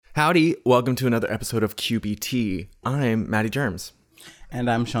Howdy, welcome to another episode of QBT. I'm Maddie Germs. And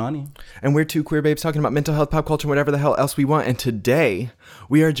I'm Shawnee. And we're two queer babes talking about mental health, pop culture, whatever the hell else we want. And today,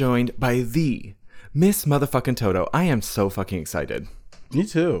 we are joined by the Miss Motherfucking Toto. I am so fucking excited. Me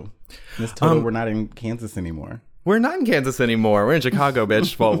too. Miss Toto, we're not in Kansas anymore. We're not in Kansas anymore. We're in Chicago,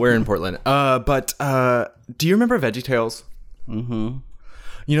 bitch. Well, we're in Portland. But do you remember VeggieTales? Mm-hmm.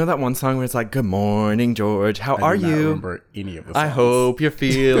 You know that one song where it's like, "Good morning, George. How are you?" I don't remember any of the songs. I hope you're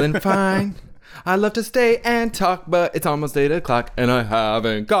feeling fine. I love to stay and talk, but it's almost 8 o'clock and I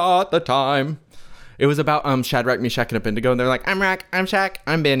haven't got the time. It was about Shadrach, Meshach, and Abednego, and they're like, "I'm Rack, I'm Shaq,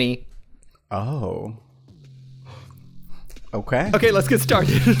 I'm Benny." Oh. Okay. Okay, let's get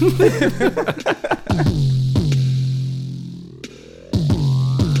started.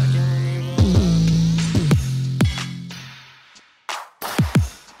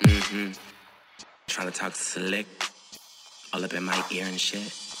 Trying to talk slick, all up in my ear and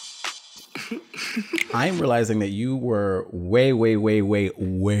shit. I'm realizing that you were way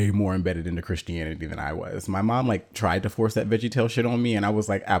more embedded into Christianity than I was. My mom tried to force that VeggieTale shit on me, and I was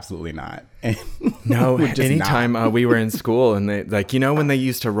like, absolutely not. And no, anytime we were in school and they when they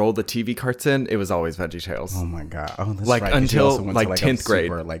used to roll the TV carts in, it was always VeggieTales. Oh my god! Oh, that's right. Until to 10th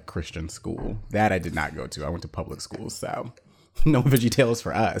grade, super, Christian school that I did not go to. I went to public school, so no VeggieTales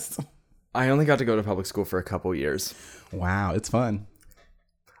for us. I only got to go to public school for a couple years. Wow, it's fun.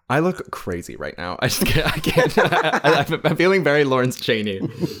 I look crazy right now. I just can't. I can't. I'm feeling very Lawrence Cheney.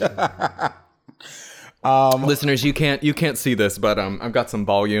 Listeners, you can't see this, but I've got some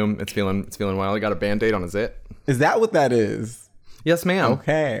volume. It's feeling wild. I got a Band-Aid on a zit. Is that what that is? Yes, ma'am.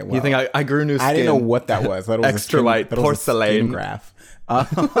 Okay. Well, you think I grew new skin? I didn't know what that was. That was extra light porcelain graph.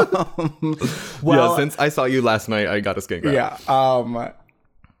 Well, since I saw you last night, I got a skin graph. Yeah.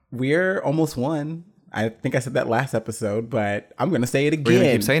 We're almost one. I think I said that last episode, but I'm going to say it again. We're going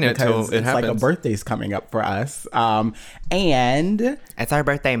to keep saying it until it happens. It's like a birthday's coming up for us. And it's our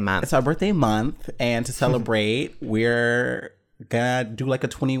birthday month. It's our birthday month. And to celebrate, we're going to do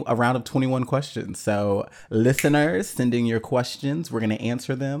a round of 21 questions. So listeners, send in your questions. We're going to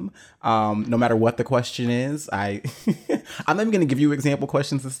answer them. No matter what the question is. I'm not even going to give you example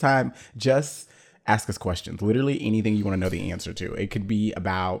questions this time. Just ask us questions. Literally anything you want to know the answer to. It could be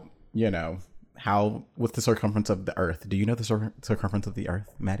about, what's the circumference of the Earth? Do you know the circumference of the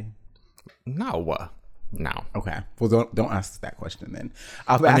Earth, Maddie? No. Okay. Well, don't ask that question then.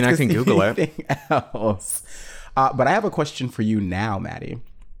 I can Google it. Else. But I have a question for you now, Maddie.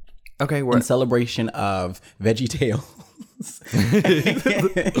 Okay. In celebration of VeggieTales.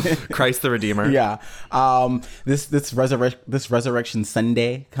 Christ the Redeemer. Yeah. This Resurrection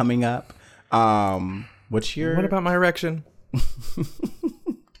Sunday coming up. What about my erection?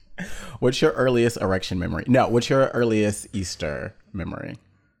 What's your earliest erection memory? No, what's your earliest Easter memory?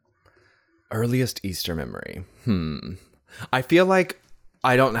 Earliest Easter memory. I feel like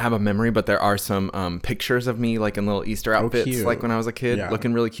I don't have a memory, but there are some pictures of me in little Easter outfits, when I was a kid,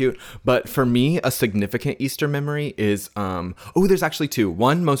 looking really cute. But for me, a significant Easter memory is there's actually two.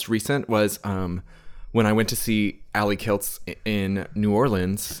 One most recent was when I went to see Allie Kiltz in New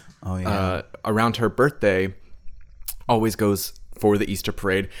Orleans. Oh yeah. Around her birthday, always goes for the Easter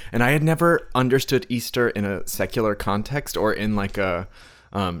parade, and I had never understood Easter in a secular context or in a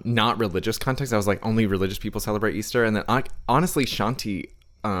not religious context. I was only religious people celebrate Easter. And then honestly, Shanti,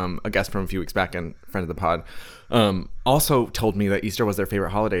 a guest from a few weeks back and friend of the pod, also told me that Easter was their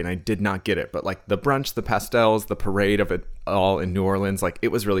favorite holiday, and I did not get it. But the brunch, the pastels, the parade of it all in New Orleans, it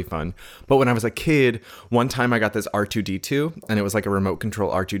was really fun. But when I was a kid, one time I got this R2-D2, and it was a remote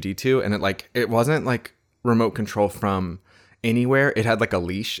control R2-D2, and it wasn't remote control from anywhere. It had a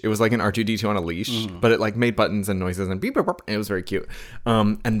leash. It was an R2-D2 on a leash, but it made buttons and noises and beep, beep, beep, and it was very cute.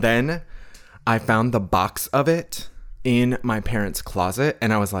 And then I found the box of it in my parents' closet,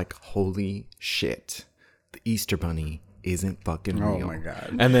 and I was like, holy shit, the Easter Bunny isn't fucking real. Oh my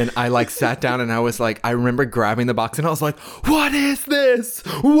god. And then I sat down, and I was I remember grabbing the box, and I was like, what is this?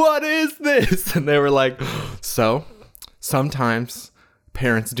 What is this? And they were like, so sometimes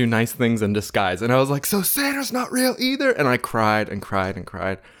parents do nice things in disguise. And I was like, so Santa's not real either? And I cried and cried and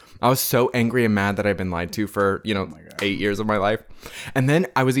cried. I was so angry and mad that I've been lied to for, 8 years of my life. And then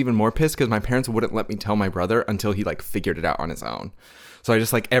I was even more pissed because my parents wouldn't let me tell my brother until he figured it out on his own. So I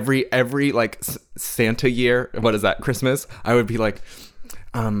just every Santa year, what is that, Christmas, I would be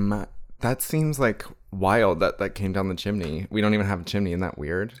that seems wild that came down the chimney. We don't even have a chimney. Isn't that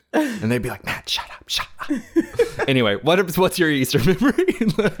weird? And they'd be like, Matt, shut up. Anyway, what's your Easter memory?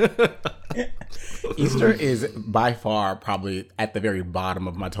 Easter is by far probably at the very bottom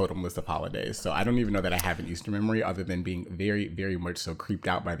of my totem list of holidays. So I don't even know that I have an Easter memory other than being very, very much so creeped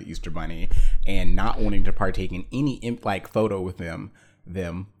out by the Easter bunny and not wanting to partake in any imp-like photo with them.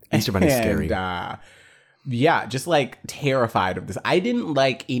 Easter bunny's scary. Yeah, just like terrified of this. I didn't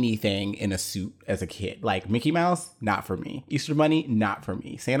like anything in a suit as a kid. Like Mickey Mouse, not for me. Easter Bunny, not for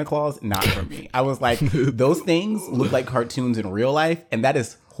me. Santa Claus, not for me. I was like, those things look like cartoons in real life, and that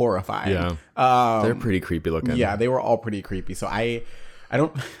is horrifying. Yeah, they're pretty creepy looking. Yeah, they were all pretty creepy. So I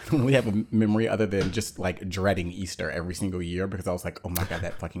don't really have a memory other than just like dreading Easter every single year because I was like, oh my God,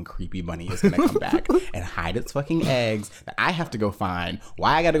 that fucking creepy bunny is going to come back and hide its fucking eggs that I have to go find.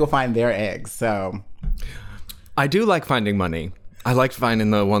 Why I got to go find their eggs? So I do like finding money. I like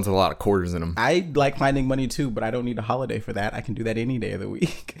finding the ones with a lot of quarters in them. I like finding money too, but I don't need a holiday for that. I can do that any day of the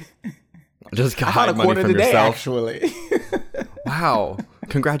week. Just hide money from today, yourself. Actually. Wow.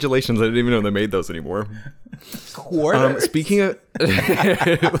 Congratulations. I didn't even know they made those anymore. Quarters. Speaking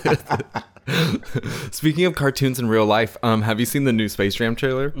of cartoons in real life, have you seen the new Space Jam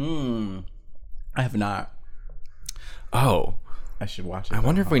trailer? I have not. Oh. I should watch it. I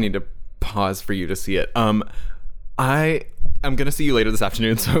wonder if we need to pause for you to see it. I am going to see you later this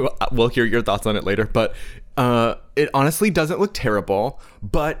afternoon, so we'll hear your thoughts on it later. But it honestly doesn't look terrible,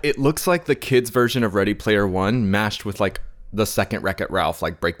 but it looks like the kids' version of Ready Player One mashed with like the second Wreck-It Ralph,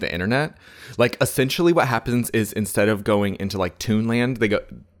 like Break the Internet. Like essentially what happens is instead of going into like Toonland,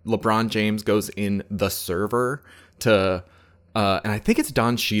 LeBron James goes in the server to, and I think it's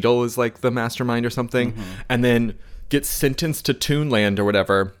Don Cheadle is like the mastermind or something, and then gets sentenced to Toonland or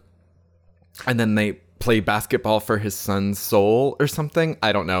whatever. And then they play basketball for his son's soul or something.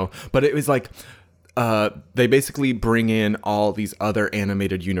 I don't know. But it was like, they basically bring in all these other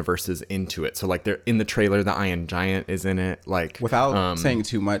animated universes into it. So like they're in the trailer, the Iron Giant is in it. Like without saying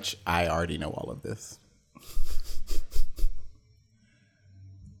too much, I already know all of this.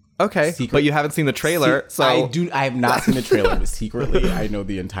 Okay, but you haven't seen the trailer. So I have not seen the trailer, but secretly I know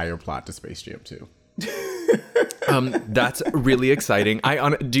the entire plot to Space Jam 2. That's really exciting.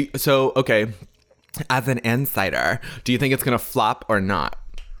 Okay, as an insider, do you think it's gonna flop or not?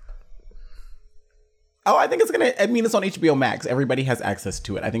 Oh, I think it's gonna. I mean, it's on HBO Max. Everybody has access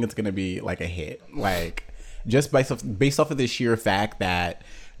to it. I think it's gonna be like a hit. Like just based off of the sheer fact that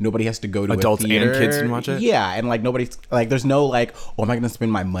nobody has to go to adults a theater. and kids can watch it. Yeah, and like nobody's like, there's no like, oh, am I gonna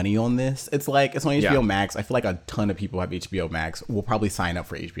spend my money on this? It's like it's on HBO Max. I feel like a ton of people have HBO Max. Will probably sign up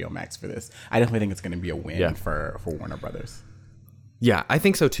for HBO Max for this. I definitely think it's gonna be a win for Warner Brothers. Yeah, I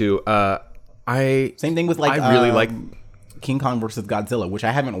think so too. Same thing with like I really like King Kong versus Godzilla, which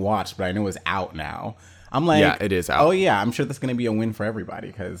I haven't watched, but I know is out now. I'm like, yeah, it is out. Oh yeah, I'm sure that's going to be a win for everybody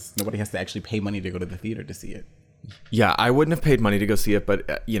because nobody has to actually pay money to go to the theater to see it. Yeah, I wouldn't have paid money to go see it, but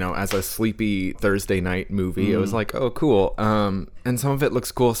as a sleepy Thursday night movie, it was like, oh, cool. And some of it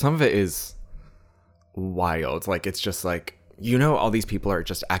looks cool. Some of it is wild. Like it's just like all these people are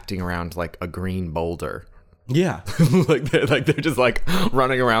just acting around like a green boulder. Yeah, they're just like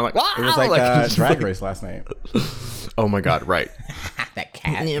running around like it was like Drag Race last night. Oh my God! Right. That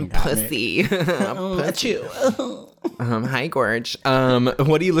cat pussy. Pussy. Hi, Gorge.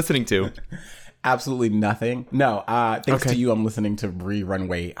 What are you listening to? Absolutely nothing. No. Thanks to you, I'm listening to Bree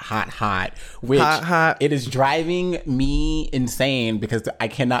Runway Hot, which it is driving me insane because I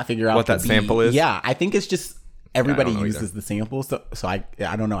cannot figure out what that sample is. Yeah, I think it's just everybody uses the sample, so I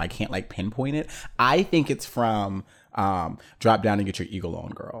don't know. I can't like pinpoint it. I think it's from Drop Down and Get Your Eagle On,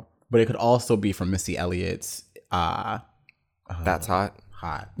 Girl, but it could also be from Missy Elliott's. That's hot.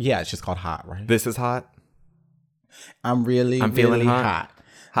 Hot. Yeah, it's just called Hot, right? This is hot. I'm feeling really hot.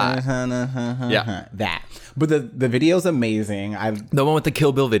 Yeah, that. But the video's amazing. The one with the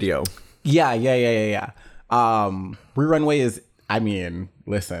Kill Bill video. Yeah. Bree Runway is. I mean,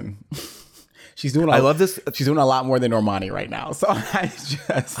 listen. She's doing. I love this. She's doing a lot more than Normani right now. So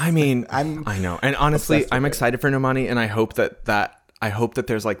I know. And honestly, I'm excited for Normani, and I hope that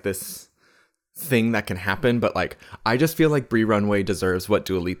there's like this thing that can happen, but like I just feel like Bree Runway deserves what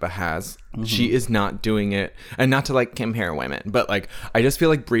Dua Lipa has. She is not doing it, and not to like compare women, but like I just feel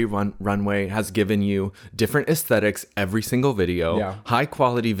like Bree Runway has given you different aesthetics every single video, high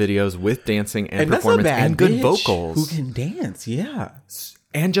quality videos with dancing and performance and good vocals. Who can dance,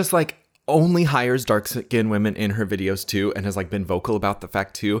 and just like only hires dark-skinned women in her videos too, and has like been vocal about the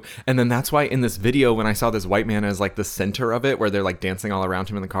fact too. And then that's why in this video, when I saw this white man as like the center of it, where they're like dancing all around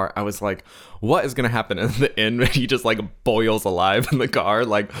him in the car, I was like, what is gonna happen in the end when he just like boils alive in the car?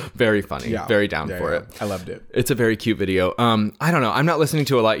 Like, very funny. Very down for it. I loved it. It's a very cute video. I don't know, I'm not listening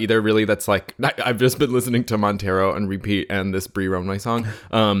to a lot either, really. That's like, I've just been listening to Montero on repeat and this Brie Runway song.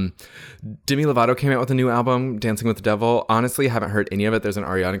 Demi Lovato came out with a new album, Dancing with the Devil. Honestly, I haven't heard any of it. There's an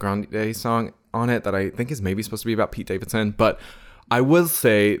Ariana Grande song on it that I think is maybe supposed to be about Pete Davidson. But I will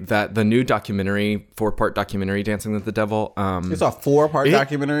say that the new documentary, 4-part documentary, Dancing with the Devil. It's a 4-part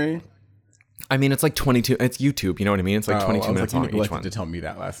documentary? I mean, it's like 22. It's YouTube. You know what I mean? It's like 22 minutes long each one. To tell me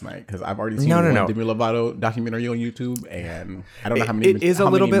that last night, because I've already seen one Demi Lovato documentary on YouTube, and I don't know how many. It is a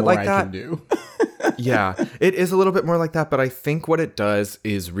little bit like that. Can do. Yeah, it is a little bit more like that. But I think what it does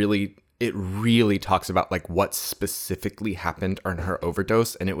is it really talks about like what specifically happened on her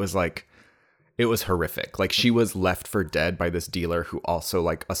overdose, and it was horrific. Like, she was left for dead by this dealer who also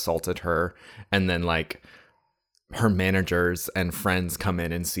like assaulted her, and then like her managers and friends come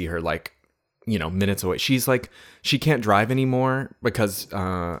in and see her like, you know, minutes away. She's like, she can't drive anymore because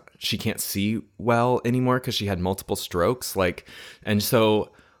she can't see well anymore because she had multiple strokes. Like, and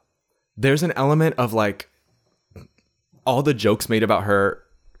so there's an element of like all the jokes made about her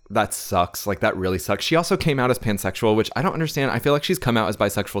that sucks. Like, that really sucks. She also came out as pansexual, which I don't understand. I feel like she's come out as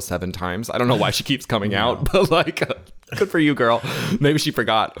bisexual 7 times. I don't know why she keeps coming out, but like, good for you, girl. Maybe she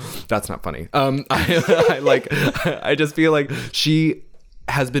forgot. That's not funny. I just feel like she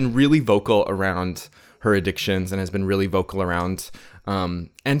has been really vocal around her addictions and has been really vocal around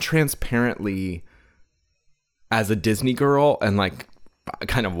and transparently as a Disney girl, and like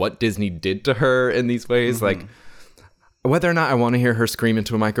kind of what Disney did to her in these ways. Mm-hmm. Like, whether or not I want to hear her scream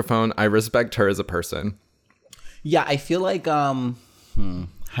into a microphone, I respect her as a person. Yeah, I feel like how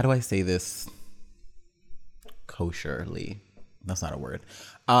do I say this kosherly? That's not a word.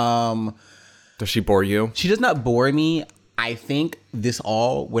 Does she bore you? She does not bore me. I think this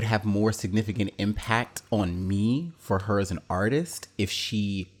all would have more significant impact on me for her as an artist if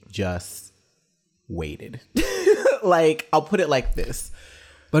she just waited. Like, I'll put it like this.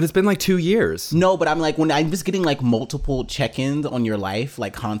 But it's been like 2 years. No, but I'm like, when I'm just getting like multiple check-ins on your life,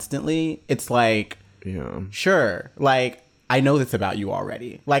 like constantly, it's like, yeah, sure. Like, I know this about you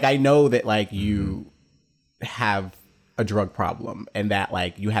already. Like, I know that like you have a drug problem and that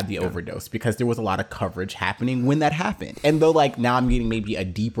like you had the overdose, because there was a lot of coverage happening when that happened. And though like now I'm getting maybe a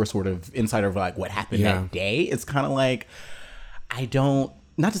deeper sort of insight of like what happened that day, it's kind of like,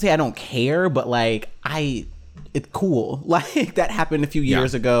 not to say I don't care, but like it's cool. Like, that happened a few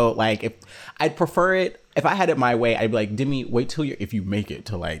years ago. Like, if I'd prefer it, if I had it my way, I'd be like, Demi, wait till if you make it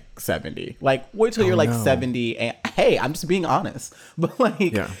to like 70. Like, wait till you're like 70. And hey, I'm just being honest. But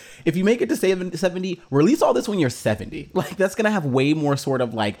like, if you make it to 70, release all this when you're 70. Like, that's going to have way more sort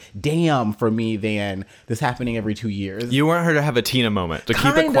of like, damn for me than this happening every 2 years. You want her to have a Tina moment, to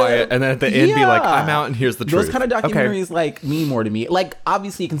keep it quiet, and then at the end be like, I'm out and here's the truth. Those kind of documentaries like mean more to me. Like,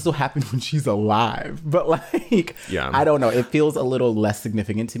 obviously it can still happen when she's alive, but like, I don't know. It feels a little less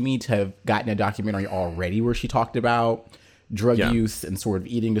significant to me to have gotten a documentary already where she talked about drug use and sort of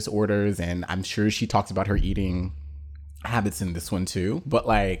eating disorders, and I'm sure she talks about her eating habits in this one too. But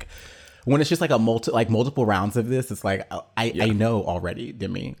like, when it's just like multiple rounds of this, it's like I know already,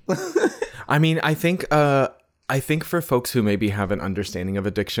 Demi. I mean, I think for folks who maybe have an understanding of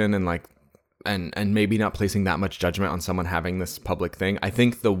addiction and like and maybe not placing that much judgment on someone having this public thing, I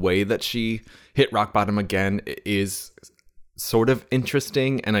think the way that she hit rock bottom again is sort of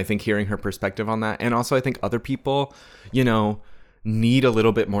interesting, and I think hearing her perspective on that, and also I think other people, you know, need a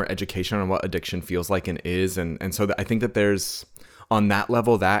little bit more education on what addiction feels like and is, and so I think that there's on that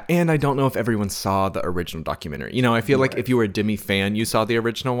level that, and I don't know if everyone saw the original documentary. You know, I feel like if you were a Demi fan, you saw the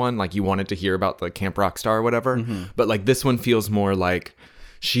original one, like you wanted to hear about the Camp Rockstar or whatever, but like this one feels more like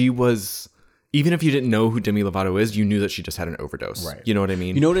she was. Even if you didn't know who Demi Lovato is, you knew that she just had an overdose. Right. You know what I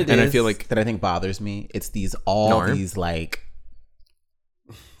mean? You know what it is? And I feel like that I think bothers me? It's these like,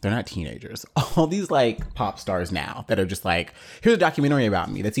 they're not teenagers. All these like pop stars now that are just like, here's a documentary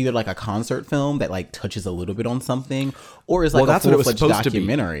about me. That's either like a concert film that like touches a little bit on something, or is like a full-fledged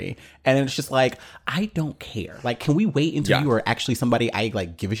documentary. And it's just like, I don't care. Like, can we wait until you are actually somebody I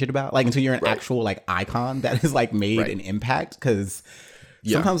like give a shit about? Like, until you're an actual like icon that has like made an impact? Because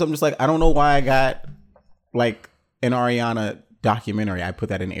sometimes I'm just like, I don't know why I got like an Ariana documentary. I put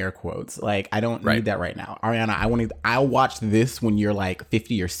that in air quotes. Like, I don't need that right now. Ariana, I'll watch this when you're like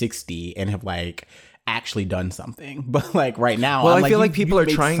 50 or 60 and have like actually done something. But like right now, well, I feel like people are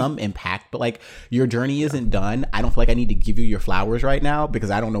trying some impact, but like your journey isn't done. I don't feel like I need to give you your flowers right now because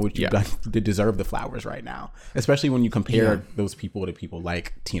I don't know what you've done to deserve the flowers right now. Especially when you compare those people to people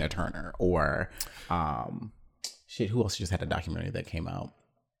like Tina Turner or who else just had a documentary that came out?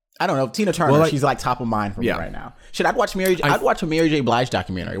 I don't know. Tina Turner, well, she's like top of mind for me right now. I'd watch I'd watch a Mary J. Blige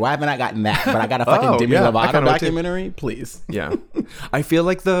documentary. Why haven't I gotten that? But I got a fucking Demi Lovato documentary. Please. Yeah. I feel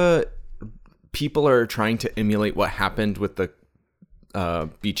like the people are trying to emulate what happened with the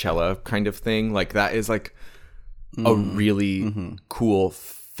Beachella kind of thing. Like that is like a really cool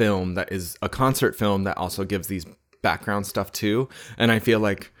film that is a concert film that also gives these background stuff too. And I feel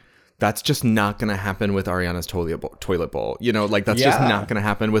like that's just not going to happen with Ariana's Toilet Bowl. You know, like that's just not going to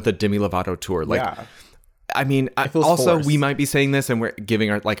happen with a Demi Lovato tour. Like, I mean, also forced. We might be saying this and we're giving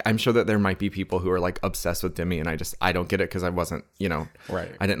our, like, I'm sure that there might be people who are like obsessed with Demi and I don't get it because I wasn't, you know,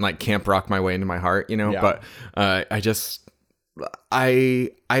 I didn't like camp rock my way into my heart, you know, but I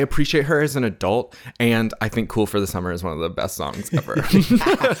appreciate her as an adult, and I think Cool for the Summer is one of the best songs ever.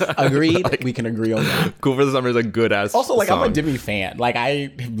 Agreed. Like, we can agree on that. Cool for the Summer is a good ass Also, like, song. I'm a Demi fan. Like,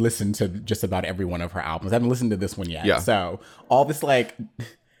 I have listened to just about every one of her albums. I haven't listened to this one yet. Yeah. So all this, like,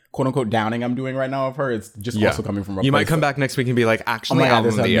 quote unquote downing I'm doing right now of her, it's just also coming from a You might come back next week and be like, actually,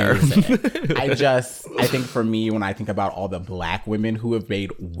 album of the year. I think for me, when I think about all the Black women who have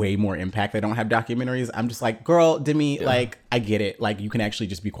made way more impact, they don't have documentaries. I'm just like, girl, Demi, like, I get it. Like, you can actually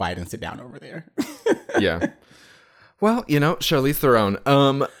just be quiet and sit down over there. Yeah. Well, you know, Charlize Theron.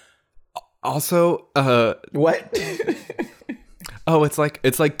 Also, what? Oh, it's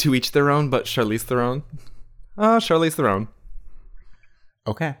like to each their own, but Charlize Theron. Charlize Theron.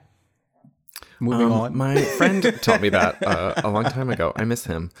 Okay. Moving on. My friend taught me that a long time ago. I miss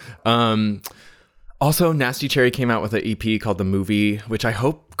him. Also, Nasty Cherry came out with an EP called The Movie, which I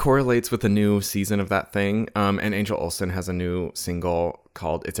hope correlates with the new season of that thing. And Angel Olsen has a new single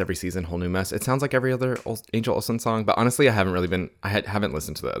called It's Every Season, Whole New Mess. It sounds like every other Angel Olsen song, but honestly, I haven't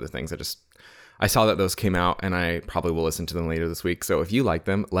listened to the other things. I saw that those came out, and I probably will listen to them later this week. So if you like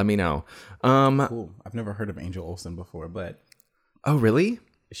them, let me know. Cool. I've never heard of Angel Olsen before, but... Oh, really?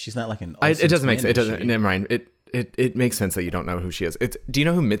 She's not like an... It doesn't make sense. It doesn't. Never mind. It makes sense that you don't know who she is. Do you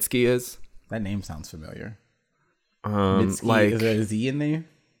know who Mitski is? That name sounds familiar. Mitski, like, is there a Z in there?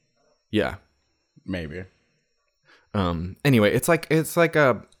 Yeah, maybe. Anyway, it's like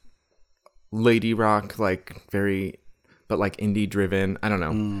a lady rock, like very, but like indie driven. I don't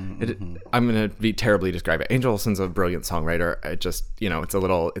know. I'm gonna be terribly describe it. Angel Olsen's a brilliant songwriter. It just, you know, it's a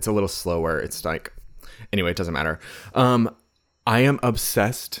little slower. It's like, anyway, it doesn't matter. I am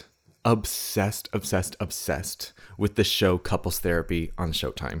obsessed with the show Couples Therapy on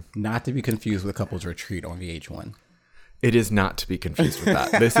Showtime. Not to be confused with Couples Retreat on VH1. It is not to be confused with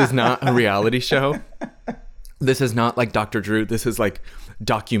that. This is not a reality show. This is not like Dr. Drew. This is like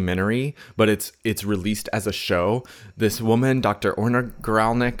documentary, but it's released as a show. This woman, Dr. Orna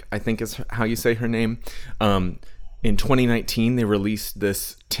Guralnick, I think is how you say her name. In 2019, they released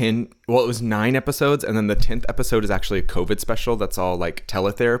this it was 9 episodes, and then the 10th episode is actually a COVID special that's all like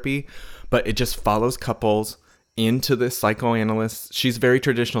teletherapy, but it just follows couples into this psychoanalyst. She's very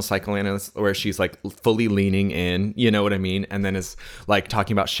traditional psychoanalyst where she's like fully leaning in, you know what I mean? And then is like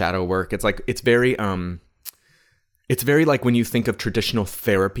talking about shadow work. It's like, it's very like when you think of traditional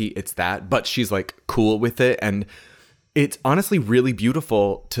therapy, it's that, but she's like cool with it. And it's honestly really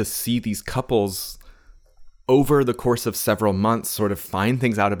beautiful to see these couples over the course of several months sort of find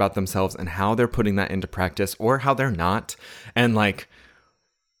things out about themselves and how they're putting that into practice or how they're not. And like,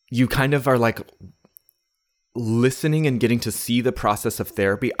 you kind of are like listening and getting to see the process of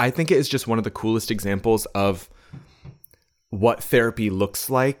therapy. I think it is just one of the coolest examples of what therapy looks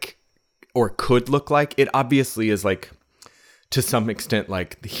like or could look like. It obviously is like, to some extent,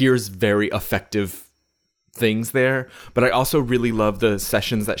 like, here's very effective things there, but I also really love the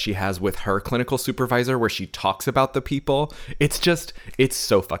sessions that she has with her clinical supervisor where she talks about the people. It's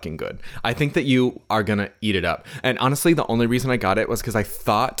so fucking good. I think that you are gonna eat it up. And honestly, the only reason I got it was because I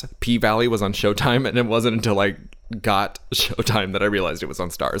thought P-Valley was on Showtime, and it wasn't until I got Showtime that I realized it was on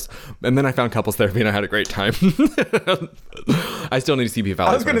Stars. And then I found Couples Therapy and I had a great time. I still need to see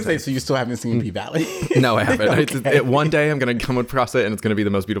P-Valley. I was gonna say, so you still haven't seen P-Valley? No, I haven't. Okay. One day I'm gonna come across it and it's gonna be the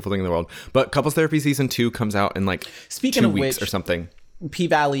most beautiful thing in the world. But Couples Therapy season 2 comes out in like 2 weeks or something.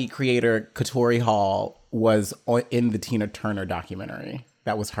 P-Valley creator Katori Hall was in the Tina Turner documentary.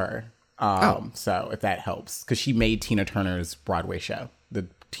 That was her. So if that helps, because she made Tina Turner's Broadway show, the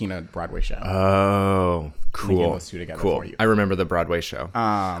Tina Broadway show. Oh, cool. Those two together cool. For you. I remember the Broadway show.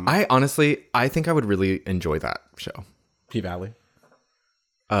 I think I would really enjoy that show. P-Valley.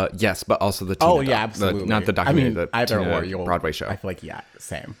 Yes, but also the Tina. Oh yeah, absolutely. Not the documentary. I mean, the either Tina or. You'll, Broadway show. I feel like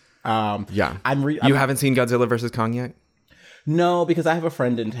same. Yeah. You haven't seen Godzilla vs. Kong yet? No, because I have a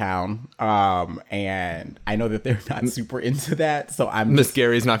friend in town, and I know that they're not super into that. So Miss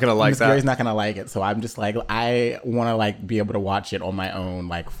Gary's not gonna like that. Miss Gary's not gonna like it. So I'm just like, I want to like be able to watch it on my own,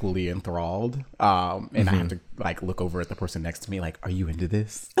 like fully enthralled. And I have to like look over at the person next to me, like, are you into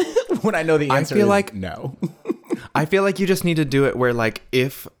this? When I know the answer is like no. I feel like you just need to do it where like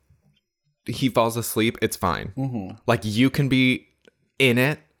if he falls asleep, it's fine. Like you can be in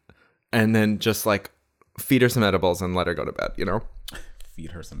it, and then just like feed her some edibles and let her go to bed, you know?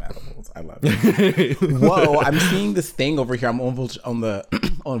 Feed her some edibles. I love it. Whoa, I'm seeing this thing over here. I'm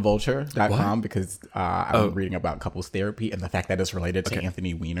on vulture.com because I'm reading about couples therapy and the fact that it's related to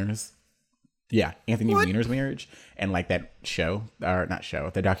Anthony Weiner's. Yeah, Anthony Weiner's marriage and like that show, or not show,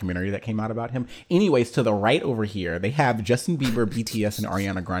 the documentary that came out about him. Anyways, to the right over here, they have Justin Bieber, BTS, and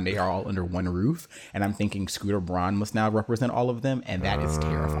Ariana Grande are all under one roof. And I'm thinking Scooter Braun must now represent all of them. And that is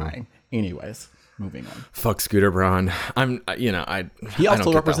terrifying. Anyways. Moving on. Fuck Scooter Braun. He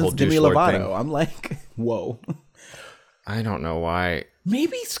also represents Demi Lovato. I'm like, whoa. I don't know why.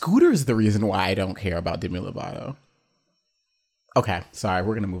 Maybe Scooter is the reason why I don't care about Demi Lovato. Okay, sorry,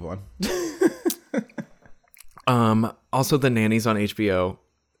 we're gonna move on. Also, The Nanny's on HBO.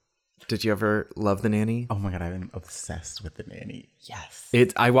 Did you ever love The Nanny? Oh my god, I've been obsessed with The Nanny. Yes.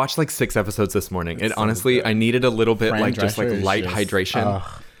 I watched like 6 episodes this morning. Honestly, I needed a little bit Fran like Drescher just like light hydration.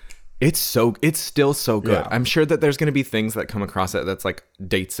 Ugh. It's still so good. Yeah. I'm sure that there's going to be things that come across it that's like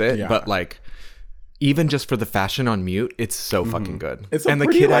dates it, but like even just for the fashion on mute, it's so fucking good. And the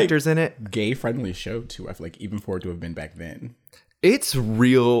kid actors in it, gay friendly show too. I feel like even for it to have been back then. It's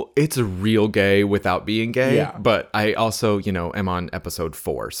real gay without being gay. Yeah. But I also, am on episode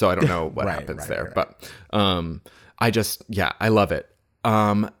 4, so I don't know what happens there. Right. But I love it.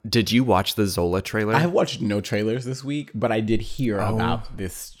 Did you watch the Zola trailer? I watched no trailers this week, but I did hear about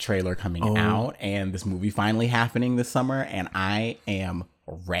this trailer coming out and this movie finally happening this summer, and I am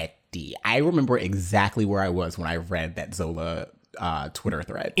ready. I remember exactly where I was when I read that Zola Twitter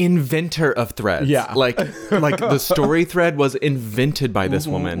thread. Inventor of threads. Yeah. Like the story thread was invented by this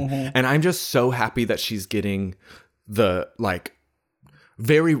woman. And I'm just so happy that she's getting the like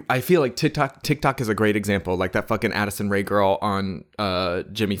I feel like TikTok is a great example, like that fucking Addison Rae girl on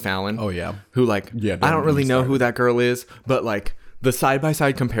Jimmy Fallon. Oh yeah. Who like I don't really know who that girl is, but like the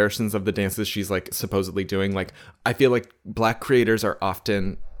side-by-side comparisons of the dances she's like supposedly doing, like I feel like Black creators are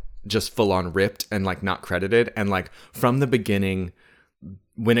often just full on ripped and like not credited, and like from the beginning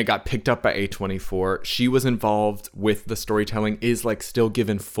when it got picked up by A24, she was involved with the storytelling, is like still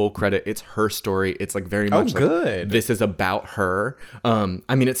given full credit. It's her story. It's like very much good. This is about her.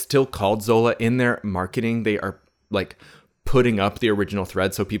 I mean, it's still called Zola. In their marketing, they are like putting up the original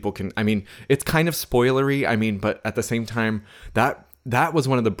thread so people can, I mean, it's kind of spoilery. I mean, but at the same time, that was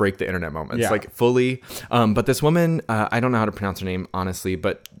one of the break the internet moments, like fully. But this woman, I don't know how to pronounce her name, honestly,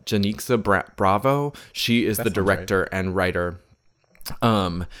 but Janixa Bravo, she is the director and writer.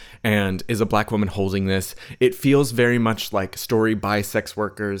 And is a Black woman holding this. It feels very much like story by sex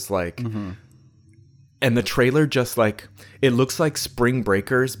workers, like, and the trailer just like, it looks like Spring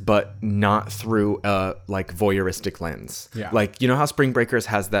Breakers, but not through a like voyeuristic lens. Yeah. Like, you know how Spring Breakers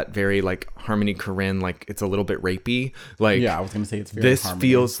has that very like Harmony Korine, like it's a little bit rapey. Like, yeah, I was gonna say it's very this Harmony.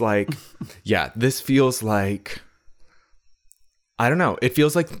 feels like, this feels like, I don't know. It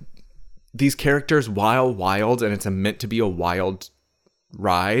feels like these characters, while wild, and it's meant to be a wild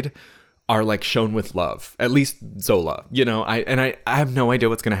ride, are like shown with love. At least Zola, I have no idea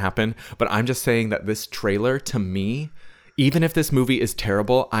what's gonna happen, but I'm just saying that this trailer, to me, even if this movie is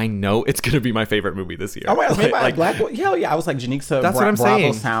terrible, I know it's gonna be my favorite movie this year. Oh my god, made by a Black woman. Hell yeah, I was like, Janixa that's what I'm Bravo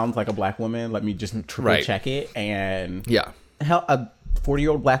saying. Sounds like a Black woman. Let me just triple check it. And hell, a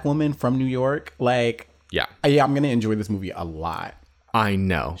 40-year-old Black woman from New York, like I'm gonna enjoy this movie a lot. I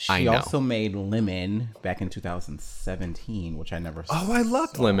know. She also made Lemon back in 2017, which I never saw. Oh, I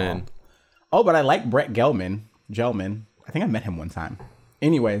loved Lemon. Oh, but I like Brett Gelman. I think I met him one time.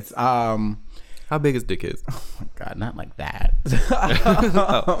 Anyways, how big his dick is? Oh my god, not like that.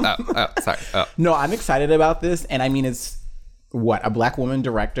 Sorry. No, I'm excited about this, and I mean, it's a Black woman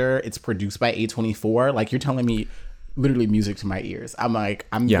director. It's produced by A24. Like, you're telling me, literally music to my ears. I'm like,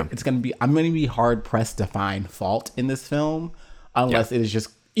 I'm gonna be hard pressed to find fault in this film. Unless it is just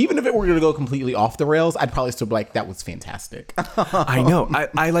even if it were going to go completely off the rails, I'd probably still be like, that was fantastic. I know.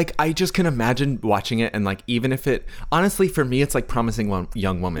 I just can imagine watching it, and like, even if it, honestly, for me, it's like Promising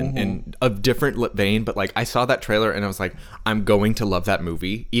Young Woman in a different vein. But like, I saw that trailer and I was like, I'm going to love that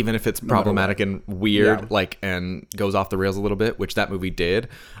movie, even if it's problematic and weird, like, and goes off the rails a little bit, which that movie did.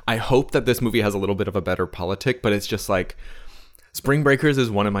 I hope that this movie has a little bit of a better politic, but it's just like, Spring Breakers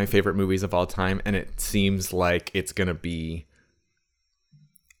is one of my favorite movies of all time, and it seems like it's gonna be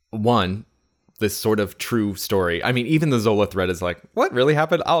this sort of true story. I mean, even the Zola thread is like, what really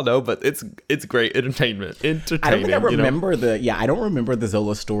happened? I don't know, but it's great entertainment. I don't think I remember I don't remember the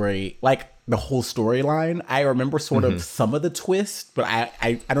Zola story, like the whole storyline. I remember sort of some of the twists, but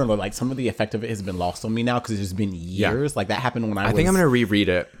I don't know, like some of the effect of it has been lost on me now because it's just been years. Like that happened when I think I'm gonna reread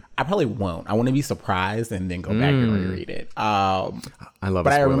it. I probably won't. I want to be surprised and then go back and reread it. I love it.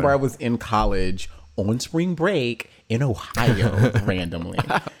 But I remember I was in college on spring break in Ohio randomly.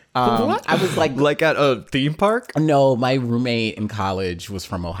 What? I was like at a theme park? No, my roommate in college was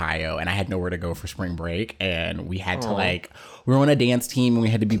from Ohio and I had nowhere to go for spring break, and we had to we were on a dance team and we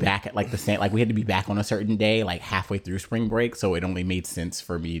had to be back at like the same, like we had to be back on a certain day, like halfway through spring break. So it only made sense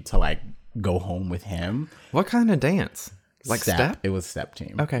for me to like go home with him. What kind of dance? Like step? It was step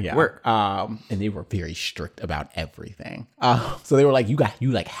team. Okay, yeah. Work. And they were very strict about everything. So they were like, you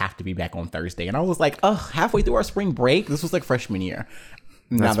have to be back on Thursday. And I was like, halfway through our spring break. This was like freshman year.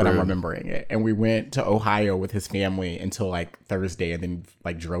 Now that I'm remembering it. And we went to Ohio with his family until like Thursday, and then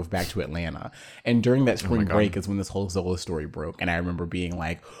like drove back to Atlanta. And during that spring break is when this whole Zola story broke. And I remember being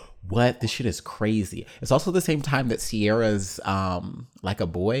like, what? This shit is crazy. It's also the same time that Sierra's Like a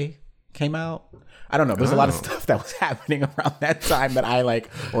Boy came out. I don't know. There's a lot of stuff that was happening around that time that I like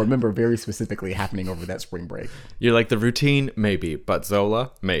or remember very specifically happening over that spring break. You're like, the routine, maybe, but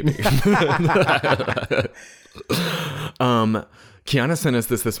Zola, maybe. Kiana sent us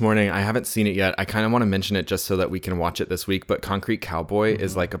this morning. I haven't seen it yet. I kind of want to mention it just so that we can watch it this week. But Concrete Cowboy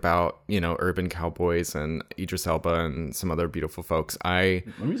is like about, urban cowboys and Idris Elba and some other beautiful folks. Let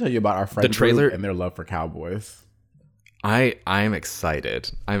me tell you about our friend group and their love for cowboys. I'm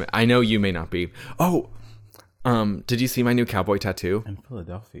excited. I know you may not be. Oh, did you see my new cowboy tattoo? In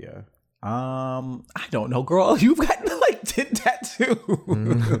Philadelphia. I don't know, girl. You've got like 10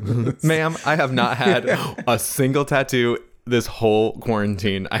 tattoos. Ma'am, I have not had a single tattoo this whole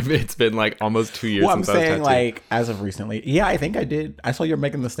quarantine. It's been like almost 2 years since I was tattooed. I'm saying like as of recently. Yeah, I think I did. I saw your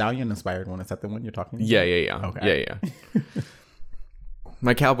Megan Thee Stallion inspired one. Is that the one you're talking about? Yeah. Okay. Yeah.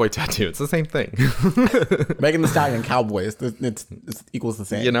 My cowboy tattoo. It's the same thing. Megan Thee Stallion cowboy. It's equals the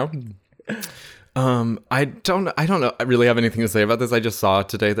same. I don't know. I really have anything to say about this. I just saw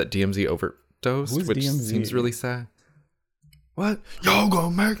today that DMZ overdosed, which seems really sad. What? Y'all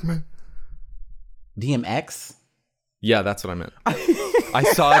gonna make me? DMX? Yeah, that's what I meant. I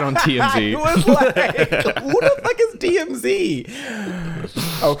saw it on TMZ. I was like, who the fuck is DMZ?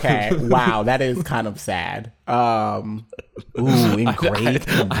 Okay, wow, that is kind of sad. In great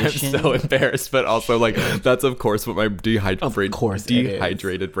condition. I'm so embarrassed, but also like that's of course what my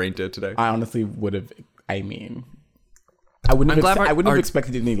dehydrated brain did today. I honestly would have. I mean, I wouldn't have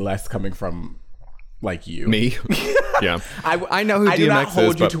expected any less coming from like you. Me? Yeah, I know who DMX is. I do not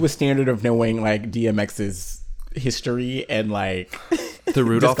hold you to a standard of knowing like DMX's history and like the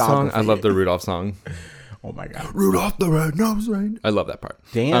Rudolph song. I love the Rudolph song. Oh my god, Rudolph the Red-Nosed Reindeer. I love that part.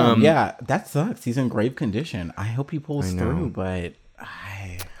 Damn, yeah, that sucks. He's in grave condition. I hope he pulls through, but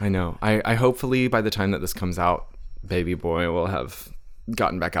I know. I hopefully by the time that this comes out, Baby Boy will have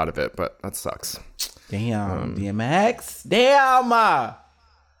gotten back out of it, but that sucks. Damn, DMX. Damn.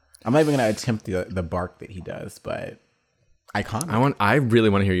 I'm not even gonna attempt the bark that he does, but iconic. I really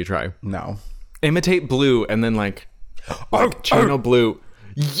want to hear you try. No. Imitate Blue and then like channel Blue.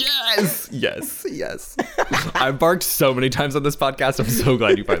 Yes. I've barked so many times on this podcast. I'm so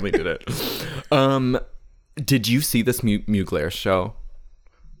glad you finally did it. Did you see this Mugler show?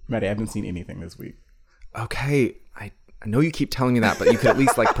 Maddie, I haven't seen anything this week. Okay. I know you keep telling me that, but you could at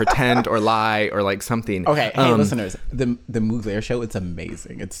least like pretend or lie or like something. Okay. Hey, listeners, the Mugler show, it's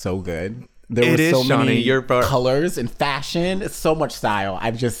amazing. It's so good. There were so many colors and fashion. It's so much style.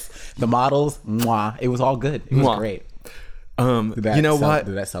 The models, mwah. It was all good. It was great. You know what?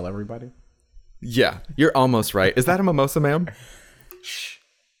 Did that sell everybody? Yeah, you're almost right. Is that a mimosa, ma'am? Shh.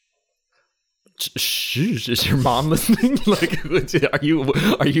 Is your mom listening? Like, are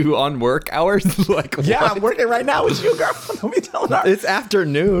you on work hours? Like, yeah, what? I'm working right now with you, girl. Don't be telling her. It's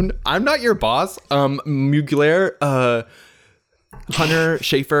afternoon. I'm not your boss. Mugler, Hunter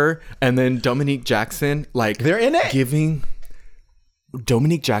Schafer, and then Dominique Jackson, like they're in it.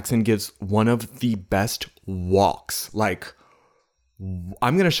 Dominique Jackson gives one of the best walks, like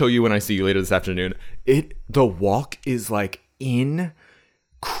I'm going to show you when I see you later this afternoon. The walk is like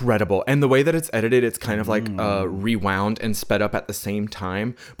incredible. And the way that it's edited, it's kind of like rewound and sped up at the same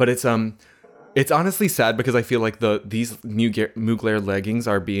time. But it's honestly sad because I feel like these Mugler leggings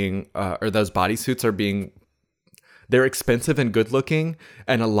are being, or those bodysuits are being, they're expensive and good looking,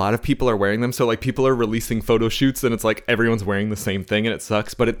 and a lot of people are wearing them. So like people are releasing photo shoots and it's like everyone's wearing the same thing and it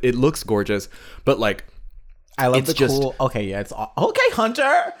sucks, but it looks gorgeous. But like, I love the cool. Okay, yeah, it's okay,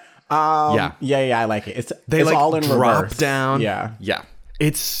 Hunter. Yeah, I like it. It's like all in drop reverse. Down. Yeah.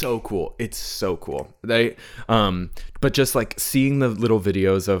 It's so cool. They, but just like seeing the little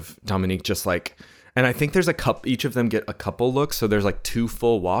videos of Dominique, just like, and I think there's each of them get a couple looks. So there's like 2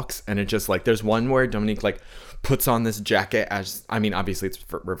 full walks, and it just like, there's one where Dominique like puts on this jacket obviously it's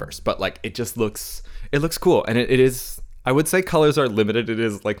reverse, but like it looks cool. And it is, I would say colors are limited. It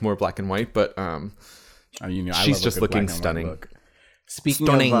is like more black and white, but, she's just looking stunning.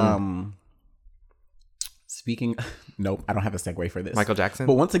 Speaking, nope, I don't have a segue for this. Michael Jackson.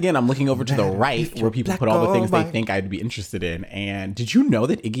 But once again, I'm looking over to the right where people put all the things they think I'd be interested in. And did you know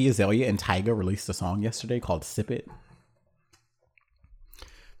that Iggy Azalea and Tyga released a song yesterday called "Sip It"?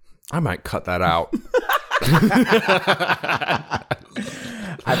 I might cut that out. I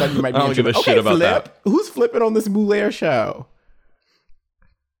thought you might be. I don't give a shit about that. Who's flipping on this Mugler show?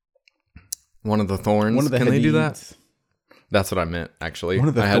 One of the Thorns. One of the Can Hadids. they do that? That's what I meant, actually. One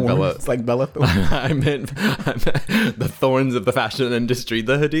of the Thorns. Bella. It's like Bella Thorne. I meant the Thorns of the fashion industry,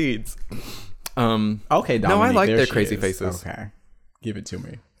 the Hadids. Okay, Dominique, no, I like their crazy faces. Okay, give it to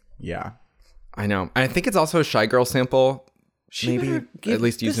me. Yeah, I know. I think it's also a Shy Girl sample. Maybe at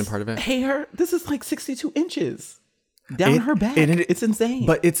least using part of it. Hey, this is like 62 inches down her back. It's insane.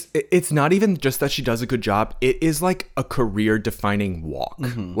 But it's not even just that she does a good job. It is like a career-defining walk.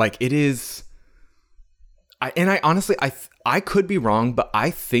 Mm-hmm. Like it is. I honestly, I could be wrong, but I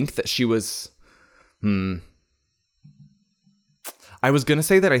think that she was. I was gonna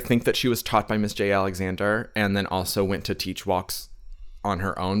say that I think that she was taught by Miss J. Alexander, and then also went to teach walks on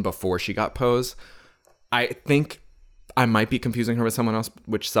her own before she got Pose. I think I might be confusing her with someone else,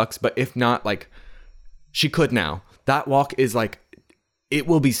 which sucks. But if not, like, she could now. That walk is like, it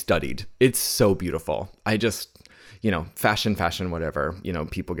will be studied. It's so beautiful. I just, fashion, whatever.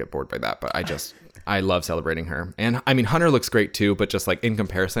 People get bored by that, but I love celebrating her. And I mean, Hunter looks great too, but just like in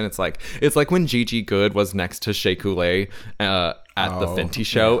comparison, it's like when Gigi Goode was next to Shea Coulee at the Fenty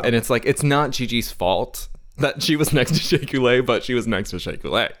show. Yeah. And it's like, it's not Gigi's fault that she was next to Shea Coulee, but she was next to Shea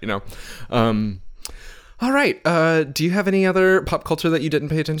Coulee, All right. Do you have any other pop culture that you didn't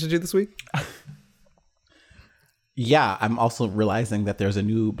pay attention to this week? Yeah, I'm also realizing that there's a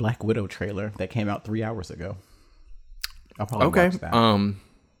new Black Widow trailer that came out 3 hours ago. I'll probably watch that.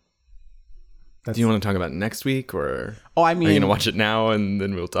 Do you want to talk about it next week, or are you gonna watch it now and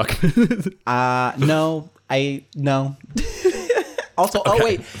then we'll talk? No. Also,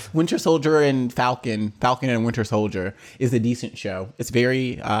 wait, Winter Soldier and Falcon and Winter Soldier is a decent show. It's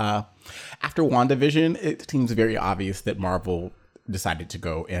very after WandaVision, it seems very obvious that Marvel decided to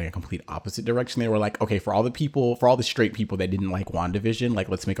go in a complete opposite direction. They were like, okay, for all the straight people that didn't like WandaVision, like,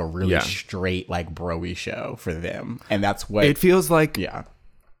 let's make a really straight, like, bro-y show for them. And that's what it feels like. Yeah.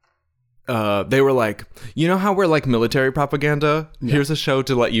 They were like, how we're like military propaganda? Yeah. Here's a show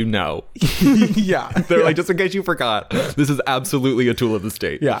to let you know. Yeah. They're like, just in case you forgot, this is absolutely a tool of the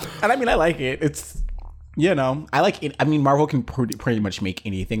state. Yeah. And I mean, I like it. It's, I like it. I mean, Marvel can pretty much make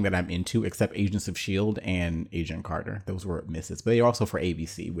anything that I'm into except Agents of S.H.I.E.L.D. and Agent Carter. Those were misses. But they're also for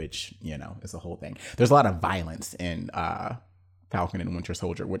ABC, which, is a whole thing. There's a lot of violence in Falcon and Winter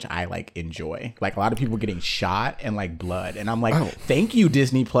Soldier, which I like enjoy. Like a lot of people getting shot and like blood. And I'm like, thank you,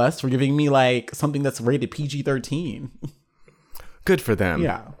 Disney Plus, for giving me like something that's rated PG-13. Good for them.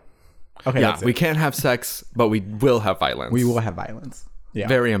 Yeah. Okay. Yeah, we can't have sex, but we will have violence. We will have violence. Yeah.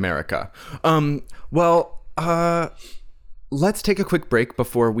 Very America. Let's take a quick break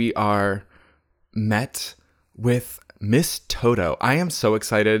before we are met with Miss Toto. I am so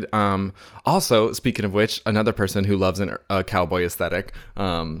excited. Also, speaking of which, another person who loves a cowboy aesthetic.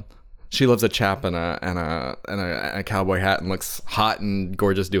 She loves a chap and a cowboy hat and looks hot and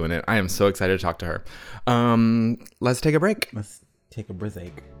gorgeous doing it. I am so excited to talk to her. Let's take a break. Let's take a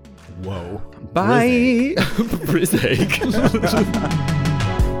brizache. Whoa. Bye. Brizache.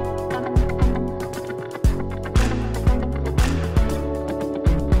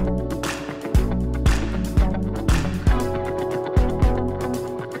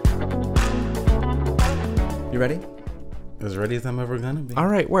 You ready? As ready as I'm ever gonna be. All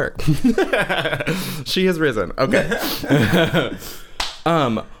right, work. She has risen. Okay.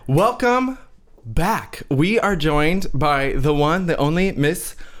 Welcome back. We are joined by the one, the only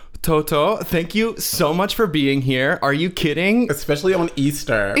Miss Toto. Thank you so much for being here. Are you kidding? Especially on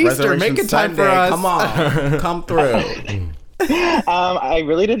Easter. Make a time for us. Come on, come through. I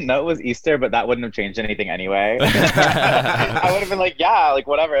really didn't know it was Easter, but that wouldn't have changed anything anyway. I would have been like, yeah, like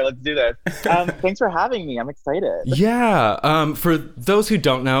whatever, let's do this. Thanks for having me. I'm excited. Yeah. For those who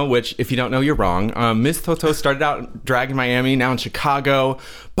don't know, which if you don't know, you're wrong. Miss Toto started out drag in Miami, now in Chicago.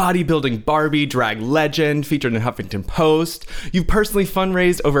 Bodybuilding Barbie, drag legend, featured in Huffington Post. You've personally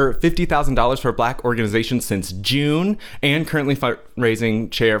fundraised over $50,000 for Black organizations since June, and currently fundraising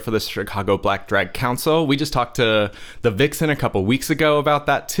chair for the Chicago Black Drag Council. We just talked to the Vixen a couple weeks ago about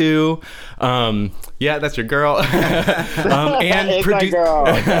that too. Yeah, that's your girl.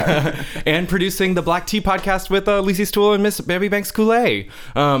 And producing the Black Tea podcast with Lacey Stool and Miss Baby Banks Kool-Aid.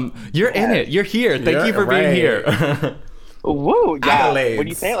 You're in it. You're here. Thank you for being here. Woo, yeah. Accolades. When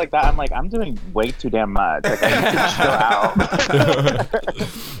you say it like that, I'm like, I'm doing way too damn much. Like, I need to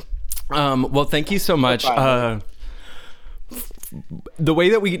chill out. Well, thank you so much. The way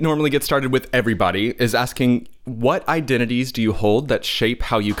that we normally get started with everybody is asking, what identities do you hold that shape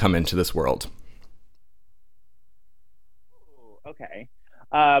how you come into this world? Okay.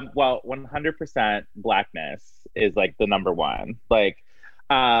 Well, 100% Blackness is like the number one. Like,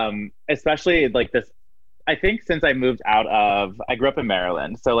 especially like this. I think since I moved I grew up in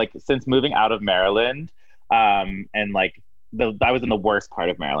Maryland. So like since moving out of Maryland, and like I was in the worst part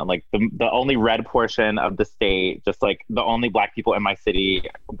of Maryland, like the only red portion of the state, just like the only Black people in my city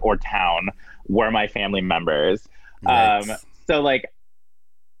or town were my family members. Nice. So like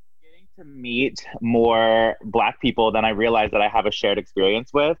getting to meet more Black people than I realized that I have a shared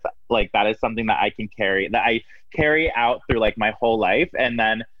experience with, like that is something that I carry out through like my whole life. And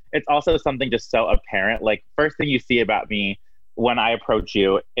then it's also something just so apparent. Like, first thing you see about me when I approach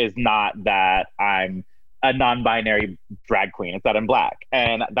you is not that I'm a non-binary drag queen. It's that I'm Black.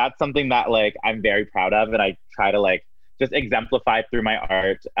 And that's something that like I'm very proud of. And I try to like just exemplify through my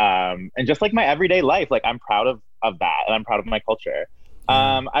art. And just like my everyday life, like I'm proud of that. And I'm proud of my culture.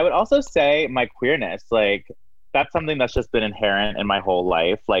 I would also say my queerness, like that's something that's just been inherent in my whole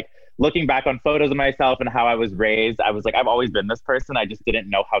life. Like, looking back on photos of myself and how I was raised, I was like, I've always been this person. I just didn't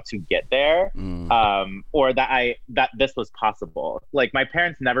know how to get there, or that this was possible. Like my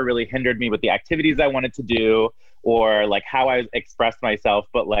parents never really hindered me with the activities I wanted to do or like how I expressed myself.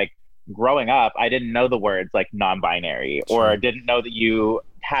 But like growing up, I didn't know the words like non-binary, or didn't know that you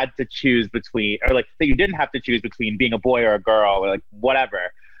had to choose between, or like that you didn't have to choose between being a boy or a girl or like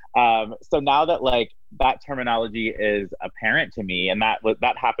whatever. So now that like that terminology is apparent to me, and that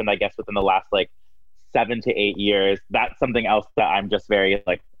happened, I guess, within the last like 7 to 8 years, that's something else that I'm just very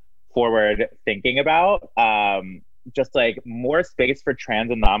like forward thinking about. Just like more space for trans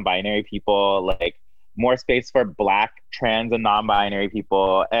and non-binary people, like more space for Black trans and non-binary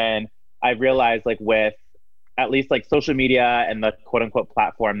people. And I've realized like with at least like social media and the quote unquote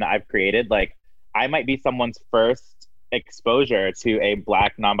platform that I've created, like I might be someone's first exposure to a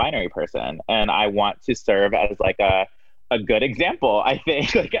Black non-binary person, and I want to serve as like a good example. I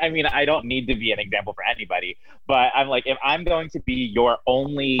think like, I mean, I don't need to be an example for anybody, but I'm like, if I'm going to be your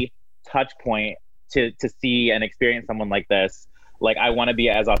only touch point to see and experience someone like this, like I want to be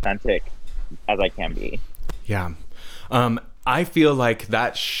as authentic as I can be. Yeah. I feel like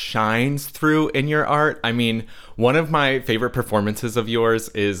that shines through in your art. I mean, one of my favorite performances of yours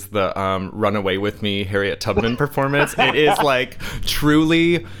is the Run Away With Me Harriet Tubman performance. It is like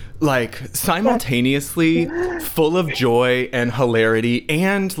truly like simultaneously full of joy and hilarity,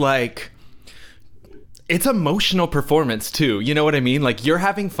 and like it's emotional performance too. You know what I mean? Like you're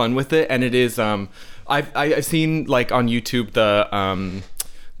having fun with it, and it is I've seen like on YouTube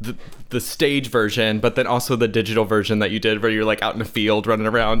the stage version, but then also the digital version that you did where you're like out in the field running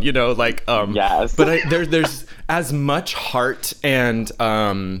around, you know, like yes. But there's as much heart and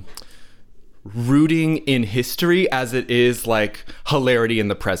rooting in history as it is like hilarity in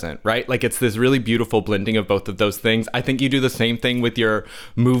the present, right? Like it's this really beautiful blending of both of those things. I think you do the same thing with your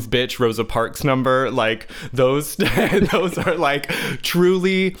Move Bitch Rosa Parks number. Like those those are like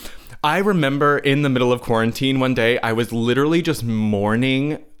truly. I remember in the middle of quarantine one day, I was literally just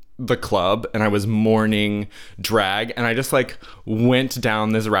mourning the club and I was mourning drag, and I just like went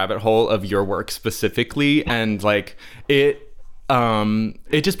down this rabbit hole of your work specifically, and like it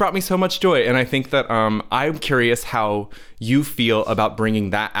just brought me so much joy. And I think that I'm curious how you feel about bringing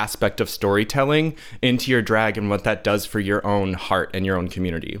that aspect of storytelling into your drag and what that does for your own heart and your own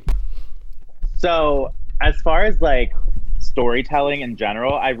community. So as far as like storytelling in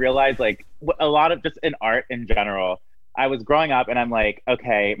general, I realize like a lot of just in art in general, I was growing up and I'm like,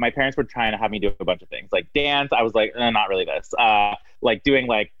 okay, my parents were trying to have me do a bunch of things like dance. I was like, not really this. Like doing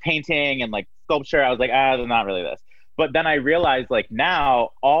like painting and like sculpture. I was like, not really this. But then I realized like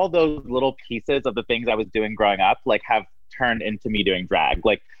now all those little pieces of the things I was doing growing up like have turned into me doing drag.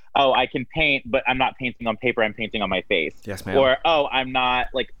 Like, oh, I can paint, but I'm not painting on paper. I'm painting on my face. Yes, ma'am. Or, oh, I'm not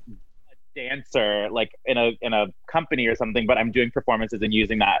like a dancer like in a company or something, but I'm doing performances and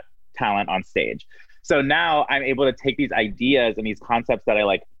using that talent on stage. So now I'm able to take these ideas and these concepts that I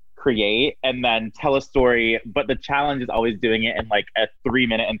like create and then tell a story. But the challenge is always doing it in like a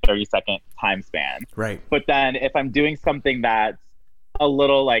 3-minute and 30-second time span. Right. But then if I'm doing something that's a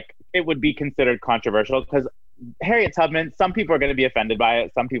little like, it would be considered controversial because Harriet Tubman, some people are going to be offended by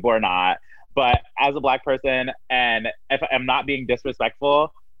it. Some people are not. But as a Black person, and if I'm not being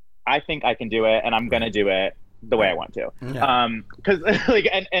disrespectful, I think I can do it and I'm going to do it the way I want to. Yeah. Cause like,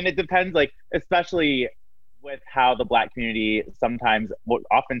 and it depends, like, especially with how the Black community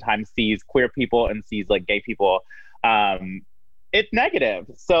oftentimes sees queer people and sees like gay people, it's negative.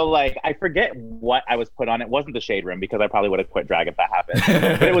 So like, I forget what I was put on. It wasn't the Shade Room because I probably would have quit drag if that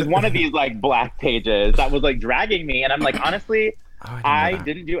happened. But it was one of these like Black pages that was like dragging me. And I'm like, honestly, I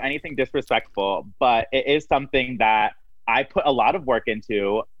didn't do anything disrespectful, but it is something that I put a lot of work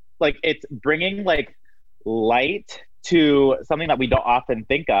into. Like it's bringing like light to something that we don't often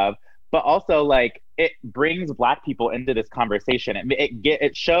think of, but also like it brings Black people into this conversation.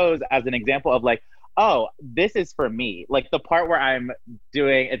 It shows as an example of like, oh, this is for me. Like the part where I'm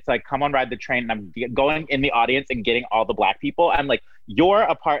doing, it's like, come on, ride the train. And I'm going in the audience and getting all the Black people. I'm like, you're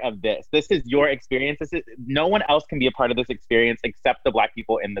a part of this. This is your experience. No one else can be a part of this experience except the Black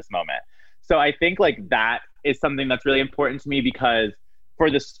people in this moment. So I think like that is something that's really important to me because for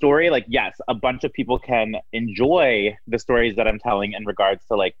the story, like, yes, a bunch of people can enjoy the stories that I'm telling in regards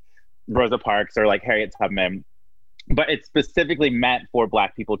to like Rosa Parks or like Harriet Tubman, but it's specifically meant for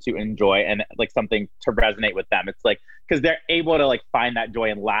Black people to enjoy and like something to resonate with them. It's like, because they're able to like find that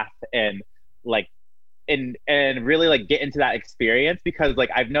joy and laugh and like, and really like get into that experience. Because like,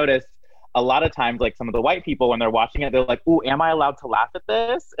 I've noticed a lot of times, like some of the white people, when they're watching it, they're like, ooh, am I allowed to laugh at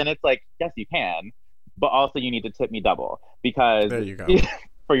this? And it's like, yes, you can. But also you need to tip me double because there you go.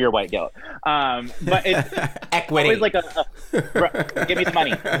 For your white guilt. But it's equity. Always like give me the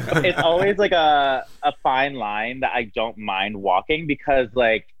money. It's always like a fine line that I don't mind walking because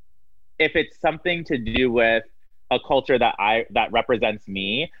like if it's something to do with a culture that represents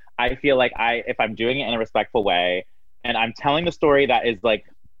me, I feel like if I'm doing it in a respectful way and I'm telling the story that is like,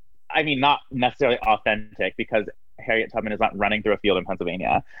 I mean, not necessarily authentic because Harriet Tubman is not running through a field in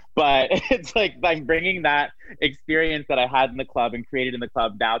Pennsylvania, but it's like I'm bringing that experience that I had in the club and created in the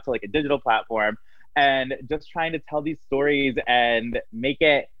club now to like a digital platform and just trying to tell these stories and make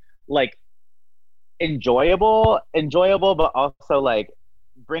it like enjoyable, but also like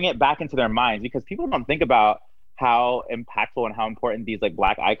bring it back into their minds because people don't think about how impactful and how important these like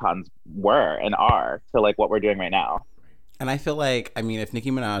Black icons were and are to like what we're doing right now. And I feel like, I mean, if Nicki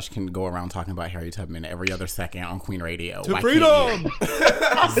Minaj can go around talking about Harriet Tubman every other second on Queen Radio. To freedom!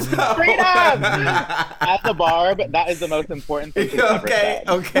 Freedom! As a Barb, that is the most important thing she's ever said.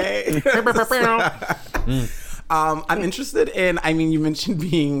 Okay. I'm interested in, I mean, you mentioned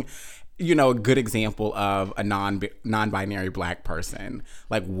being, you know, a good example of a non-binary Black person.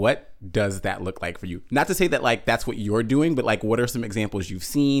 Like, what does that look like for you? Not to say that, like, that's what you're doing, but, like, what are some examples you've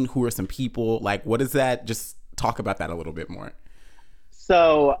seen? Who are some people? Like, what is that? Just talk about that a little bit more.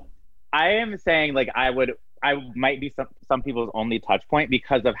 So I am saying like I might be some people's only touch point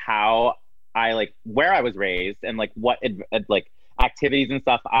because of how I like where I was raised and like what like activities and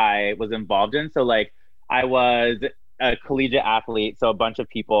stuff I was involved in. So like I was a collegiate athlete. So a bunch of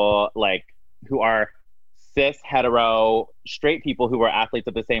people like who are cis, hetero, straight people who were athletes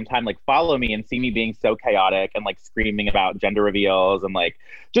at the same time, like follow me and see me being so chaotic and like screaming about gender reveals and like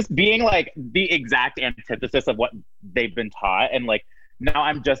just being like the exact antithesis of what they've been taught. And like now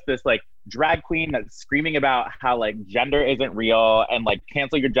I'm just this like drag queen that's screaming about how like gender isn't real and like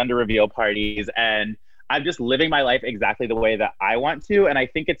cancel your gender reveal parties. And I'm just living my life exactly the way that I want to. And I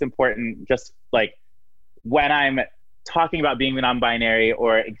think it's important just like when I'm talking about being non-binary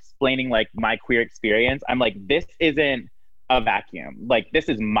or explaining like my queer experience, I'm like, this isn't a vacuum. Like this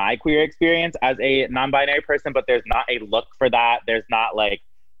is my queer experience as a non-binary person, but there's not a look for that. There's not like,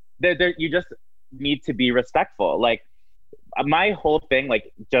 you just need to be respectful. Like my whole thing,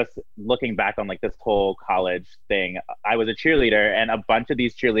 like just looking back on like this whole college thing, I was a cheerleader and a bunch of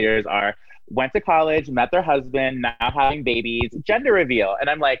these cheerleaders went to college, met their husband, now having babies, gender reveal.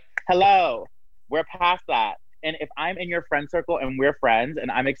 And I'm like, hello, we're past that. And if I'm in your friend circle and we're friends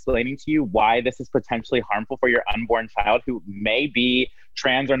and I'm explaining to you why this is potentially harmful for your unborn child who may be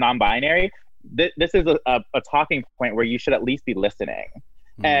trans or non-binary, this is a talking point where you should at least be listening.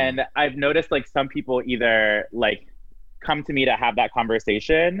 And I've noticed like some people either like come to me to have that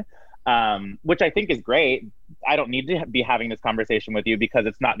conversation, which I think is great. I don't need to be having this conversation with you because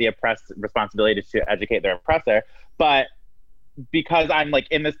it's not the oppressed responsibility to educate their oppressor. But because I'm like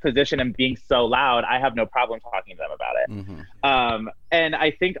in this position and being so loud, I have no problem talking to them about it. And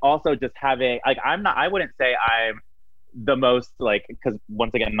I think also just having like, I wouldn't say I'm the most like, because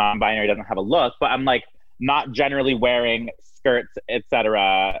once again, non-binary doesn't have a look, but I'm like not generally wearing skirts,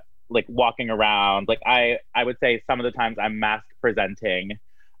 etc., like walking around. Like I would say some of the times I'm mask presenting,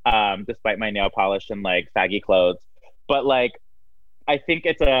 despite my nail polish and like faggy clothes. But like, I think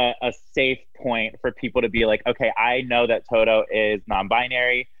it's a safe point for people to be like, okay, I know that Toto is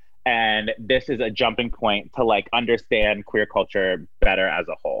non-binary, and this is a jumping point to like understand queer culture better as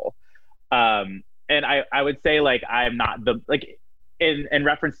a whole. And I would say like, I'm not the, like in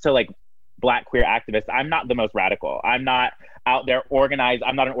reference to like Black queer activists, I'm not the most radical. I'm not out there organized.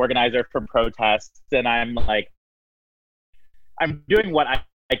 I'm not an organizer for protests. And I'm like, I'm doing what I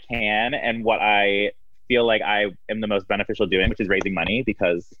can and what I feel like I am the most beneficial doing, which is raising money,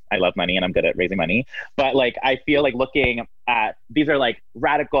 because I love money and I'm good at raising money. But like, I feel like looking at, these are like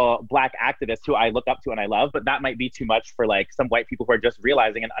radical Black activists who I look up to and I love, but that might be too much for like some white people who are just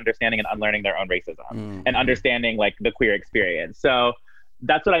realizing and understanding and unlearning their own racism and understanding like the queer experience. So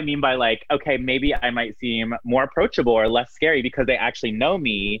that's what I mean by like, okay, maybe I might seem more approachable or less scary because they actually know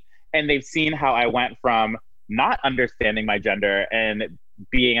me and they've seen how I went from not understanding my gender and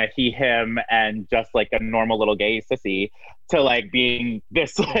being a he, him, and just like a normal little gay sissy to like being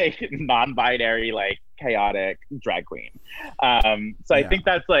this like non-binary, like chaotic drag queen. So I think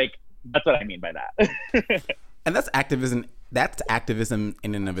that's what I mean by that. And that's activism. That's activism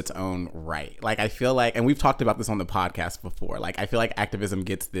in and of its own right. Like, I feel like, and we've talked about this on the podcast before, like, I feel like activism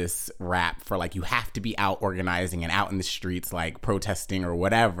gets this rap for, like, you have to be out organizing and out in the streets, like, protesting or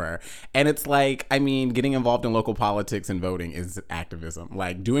whatever. And it's like, I mean, getting involved in local politics and voting is activism.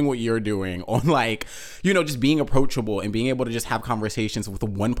 Like, doing what you're doing on, like, you know, just being approachable and being able to just have conversations with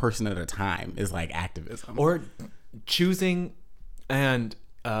one person at a time is, like, activism. Or choosing and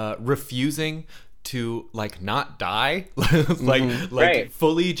refusing to like not die, like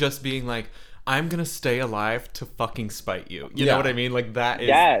fully just being like, I'm gonna stay alive to fucking spite you. You know what I mean? Like that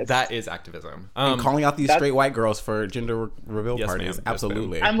is activism. And calling out these straight white girls for gender reveal parties. Ma'am.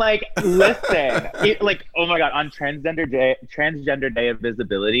 Absolutely. I'm like, listen, like, oh my God, on Transgender Day of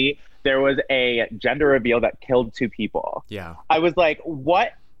Visibility, there was a gender reveal that killed 2 people. Yeah. I was like,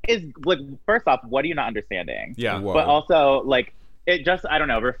 what is, like, first off, what are you not understanding? Yeah. Whoa. But also, like, it just, I don't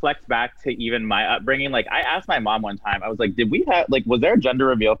know, reflects back to even my upbringing. Like, I asked my mom one time, I was like, was there a gender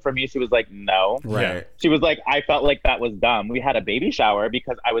reveal for me? She was like, no. Right. She was like, I felt like that was dumb. We had a baby shower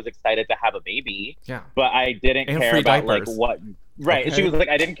because I was excited to have a baby. Yeah. But I didn't care about diapers. Like what, right. Okay. She was like,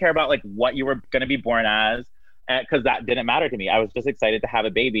 I didn't care about like what you were going to be born as, because that didn't matter to me. I was just excited to have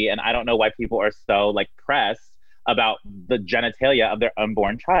a baby. And I don't know why people are so like pressed about the genitalia of their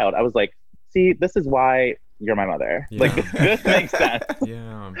unborn child. I was like, see, this is why you're my mother. Yeah. Like, this makes sense.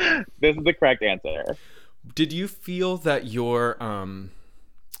 Yeah. This is the correct answer. Did you feel that your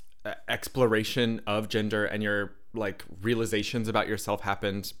exploration of gender and your like realizations about yourself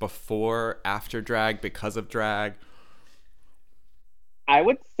happened before, after drag, because of drag? I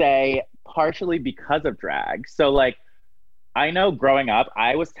would say partially because of drag. So like, I know growing up,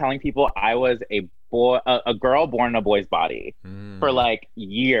 I was telling people I was a girl born in a boy's body for like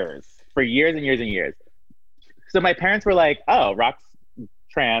years and years and years. So my parents were like, oh, Rock's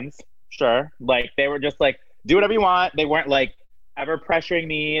trans, sure. Like, they were just like, do whatever you want. They weren't like ever pressuring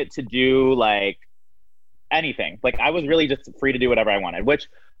me to do like anything. Like, I was really just free to do whatever I wanted, which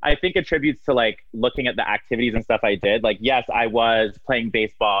I think attributes to like looking at the activities and stuff I did. Like, yes, I was playing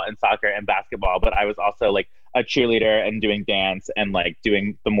baseball and soccer and basketball, but I was also like a cheerleader and doing dance and like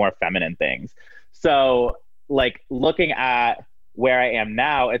doing the more feminine things. So like looking at where I am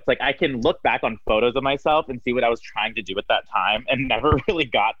now, it's like I can look back on photos of myself and see what I was trying to do at that time and never really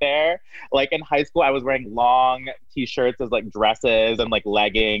got there. Like in high school, I was wearing long t-shirts as like dresses and like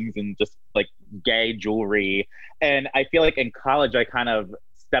leggings and just like gay jewelry. And I feel like in college, I kind of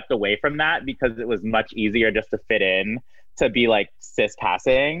stepped away from that because it was much easier just to fit in, to be like cis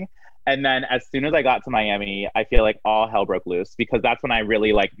passing. And then as soon as I got to Miami, I feel like all hell broke loose, because that's when I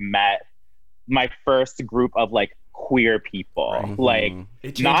really like met my first group of like queer people. Right.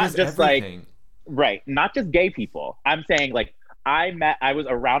 Like, not just everything. Like, right, not just gay people. I'm saying like I was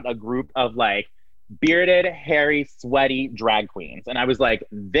around a group of like bearded, hairy, sweaty drag queens. And I was like,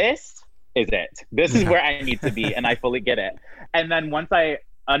 this is it. This is where I need to be. And I fully get it. And then once I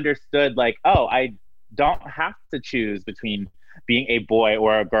understood, like, oh, I don't have to choose between being a boy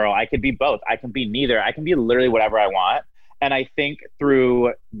or a girl. I could be both. I can be neither. I can be literally whatever I want. And I think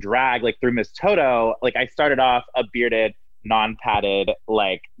through drag, like through Miss Toto, like I started off a bearded, non-padded,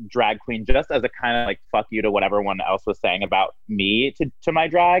 like drag queen, just as a kind of like fuck you to whatever everyone else was saying about me to my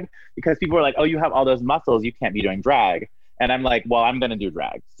drag, because people were like, oh, you have all those muscles, you can't be doing drag. And I'm like, well, I'm gonna do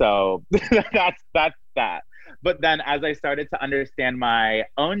drag. So that's that. But then as I started to understand my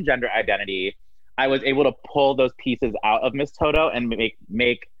own gender identity, I was able to pull those pieces out of Miss Toto and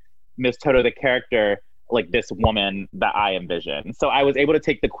make Miss Toto the character, like this woman that I envision. So I was able to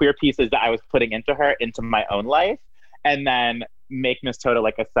take the queer pieces that I was putting into her into my own life, and then make Miss Toto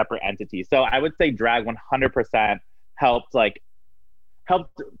like a separate entity. So I would say drag 100% helped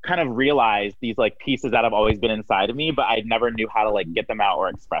kind of realize these like pieces that have always been inside of me, but I never knew how to like get them out or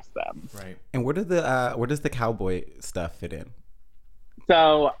express them. Right. And where does the cowboy stuff fit in?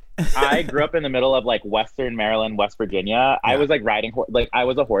 So I grew up in the middle of like Western Maryland, West Virginia. Yeah. I was like riding, like I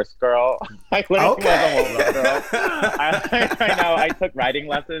was a horse girl. I literally was a horse girl. I know. I took riding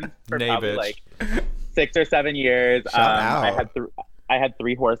lessons for probably like 6 or 7 years. I had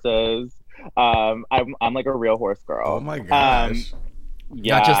 3 horses. I'm like a real horse girl. Oh my gosh.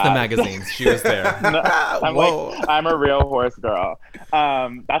 Yeah. Not just the magazines. She was there. No, I'm a real horse girl.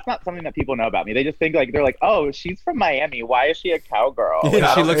 That's not something that people know about me. They just think like, they're like, oh, she's from Miami. Why is she a cowgirl?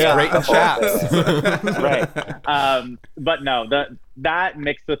 Like, she looks great in chaps. Right. But no, that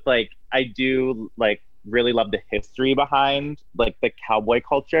mixed with like, I do like really love the history behind like the cowboy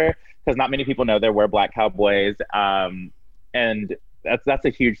culture, because not many people know there were Black cowboys. And that's a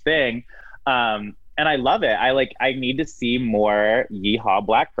huge thing. And I love it. I need to see more yeehaw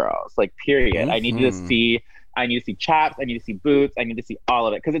Black girls, like period. Mm-hmm. I need to see chaps. I need to see boots. I need to see all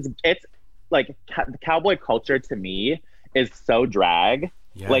of it. Cause it's like cowboy culture to me is so drag.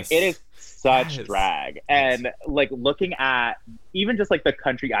 Yes. Like it is such drag. Yes. And like looking at even just like the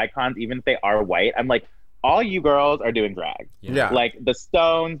country icons, even if they are white, I'm like, all you girls are doing drag. Yeah. Like the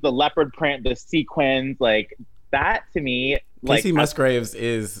stones, the leopard print, the sequins, like that to me, like Casey Musgraves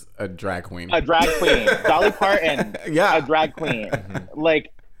is a drag queen. A drag queen. Dolly Parton, a drag queen.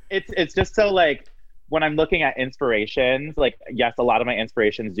 Like it's just so like when I'm looking at inspirations, like yes, a lot of my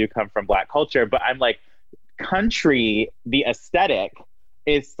inspirations do come from Black culture, but I'm like country, the aesthetic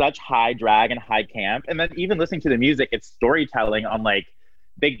is such high drag and high camp. And then even listening to the music, it's storytelling on like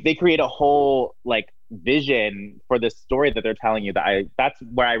they create a whole like vision for this story that they're telling you that's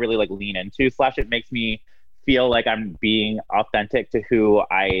where I really like lean into. / it makes me feel like I'm being authentic to who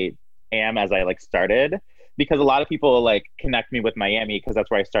I am as I like started, because a lot of people like connect me with Miami because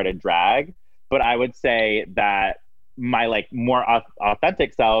that's where I started drag. But I would say that my like more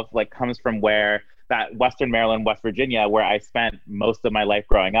authentic self like comes from where that Western Maryland, West Virginia, where I spent most of my life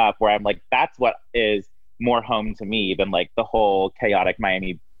growing up, where I'm like, that's what is more home to me than like the whole chaotic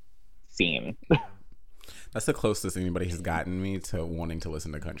Miami scene. That's the closest anybody has gotten me to wanting to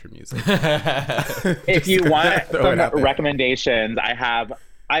listen to country music. If you want some recommendations,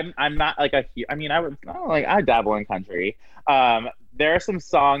 I'm not like I dabble in country. There are some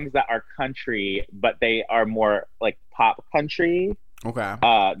songs that are country, but they are more like pop country. Okay.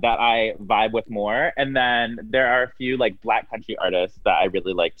 That I vibe with more. And then there are a few like Black country artists that I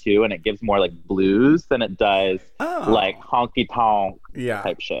really like too, and it gives more like blues than it does like honky tonk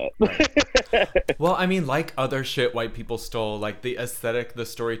type shit. Right. Well, I mean, like other shit white people stole, like the aesthetic, the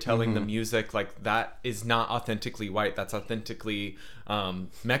storytelling, the music, like that is not authentically white. That's authentically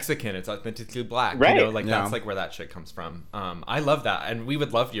Mexican. It's authentically Black. Right. You know, like that's like where that shit comes from. I love that, and we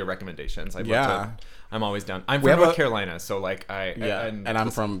would love your recommendations. I'd love to. I'm always down. I'm from North Carolina, so like and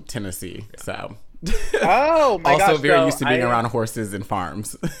I'm from Tennessee, so. Oh my gosh! Also very used to being around horses and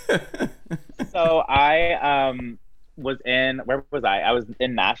farms. So I was in, where was I? I was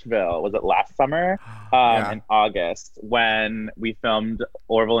in Nashville. Was it last summer? In August, when we filmed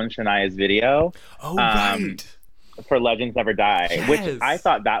Orville and Shania's video. Oh right. For Legends Never Die, which I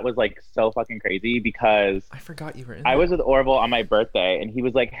thought that was like so fucking crazy, because I forgot you were in I was with Orville on my birthday, and he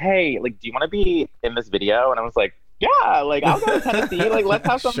was like, hey, like, do you want to be in this video? And I was like, yeah, like I'll go to Tennessee, like let's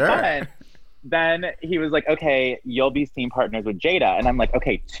have some fun. Then he was like, okay, you'll be scene partners with Jada. And I'm like,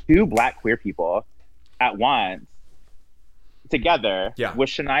 okay, 2 Black queer people at once together with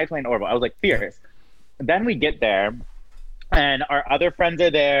Shania Twain and Orville. I was like, fierce. Then we get there, and our other friends are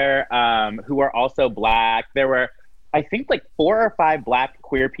there who are also Black. There were, I think, like 4 or 5 Black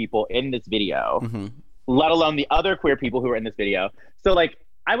queer people in this video, let alone the other queer people who were in this video. So like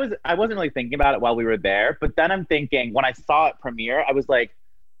I wasn't really thinking about it while we were there, but then I'm thinking when I saw it premiere, I was like,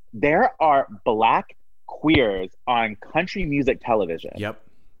 there are Black queers on country music television. Yep.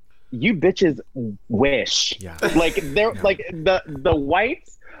 You bitches wish. Yeah. Like they're like the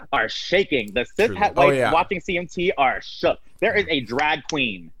whites are shaking. The cis whites watching CMT are shook. There is a drag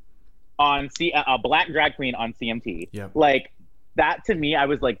queen on a Black drag queen on CMT. Yep. Like that to me, I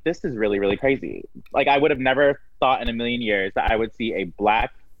was like, this is really, really crazy. Like I would have never thought in a million years that I would see a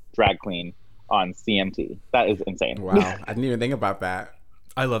Black drag queen on CMT. That is insane. Wow. I didn't even think about that.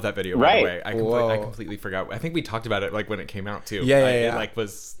 I love that video, by the way. I completely forgot. I think we talked about it like when it came out too. Yeah. It like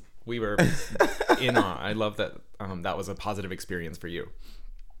we were in awe. I love that that was a positive experience for you.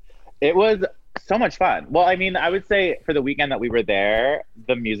 It was so much fun. Well, I mean, I would say for the weekend that we were there,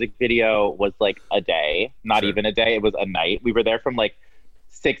 the music video was like a day, not even a day. It was a night. We were there from like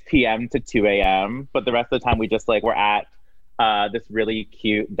 6 p.m. to 2 a.m. But the rest of the time we just like were at this really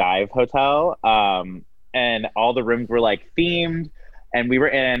cute dive hotel. And all the rooms were like themed. And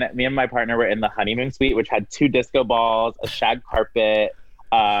me and my partner were in the honeymoon suite, which had 2 disco balls, a shag carpet.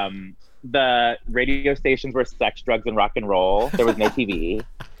 The radio stations were sex, drugs, and rock and roll. There was no TV.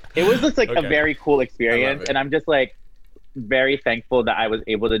 It was just like a very cool experience. And I'm just like very thankful that I was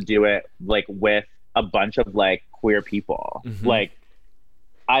able to do it like with a bunch of like queer people. Mm-hmm. Like,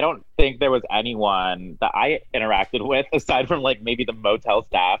 I don't think there was anyone that I interacted with aside from like maybe the motel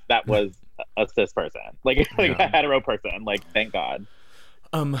staff that was a cis person, like a hetero person. Like, thank God.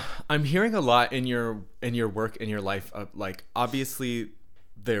 I'm hearing a lot in your work, in your life, of like, obviously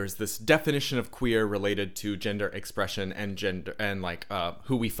there's this definition of queer related to gender expression and gender and like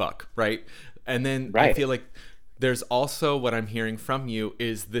who we fuck, right? And then I feel like there's also what I'm hearing from you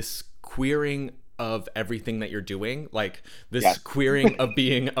is this queering of everything that you're doing, like this queering of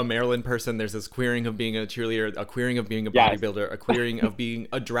being a Maryland person. There's this queering of being a cheerleader, a queering of being a bodybuilder, a queering of being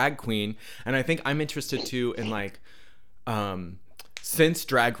a drag queen. And I think I'm interested too in like, since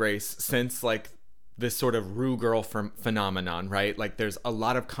Drag Race, since like this sort of Rue girl phenomenon, right? Like there's a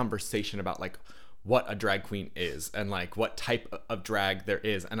lot of conversation about like what a drag queen is and like what type of drag there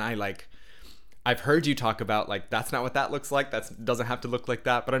is. And I've heard you talk about like, that's not what that looks like. That doesn't have to look like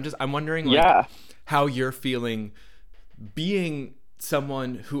that. But I'm wondering like how you're feeling being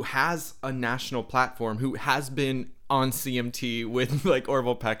someone who has a national platform, who has been on CMT with like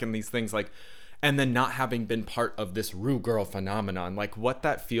Orville Peck and these things, like, and then not having been part of this Rue girl phenomenon, like what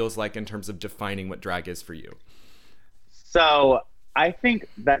that feels like in terms of defining what drag is for you. So I think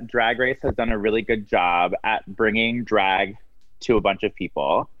that Drag Race has done a really good job at bringing drag to a bunch of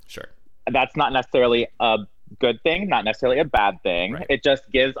people. Sure. That's not necessarily a good thing, not necessarily a bad thing. Right. It just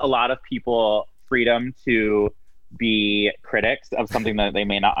gives a lot of people freedom to be critics of something that they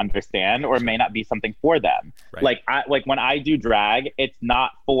may not understand or may not be something for them. Right. Like when I do drag, it's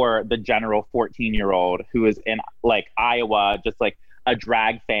not for the general 14-year-old who is in like Iowa, just like a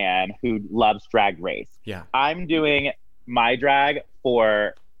drag fan who loves Drag Race. Yeah. I'm doing my drag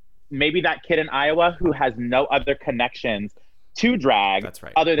for maybe that kid in Iowa who has no other connections to drag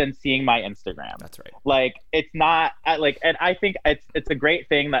other than seeing my Instagram. That's right. Like it's not like, and I think it's a great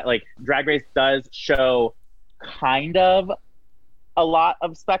thing that like Drag Race does show kind of a lot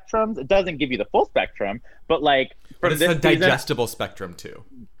of spectrums. It doesn't give you the full spectrum, but like but it's a digestible spectrum too.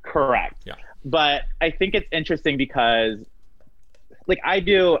 Correct. Yeah. But I think it's interesting because like I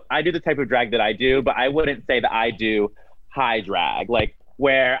do the type of drag that I do, but I wouldn't say that I do high drag, like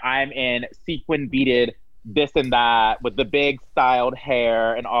where I'm in sequin beaded this and that with the big styled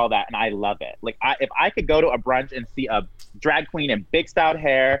hair and all that, and I love it. Like if I could go to a brunch and see a drag queen in big styled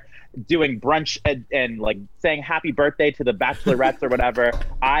hair doing brunch and like saying happy birthday to the bachelorettes or whatever,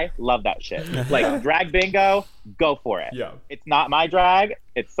 I love that shit. Like drag bingo, go for it. Yeah. It's not my drag,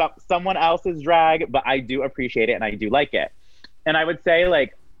 it's someone else's drag, but I do appreciate it and I do like it. And I would say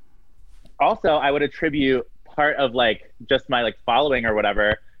like also I would attribute part of like just my like following or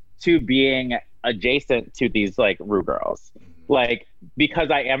whatever to being adjacent to these like Rue girls. Like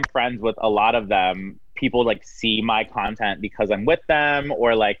because I am friends with a lot of them, people like see my content because I'm with them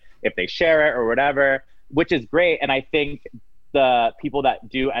or like if they share it or whatever, which is great. And I think the people that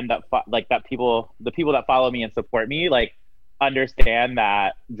do end up the people that follow me and support me like understand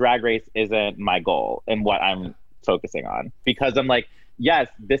that Drag Race isn't my goal and what I'm focusing on, because I'm like, yes,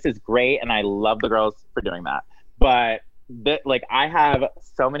 this is great and I love the girls for doing that, but like I have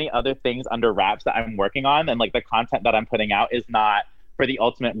so many other things under wraps that I'm working on, and like the content that I'm putting out is not for the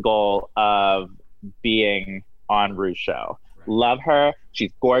ultimate goal of being on Rue's show. Right. Love her,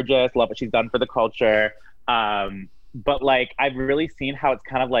 she's gorgeous, love what she's done for the culture, but like I've really seen how it's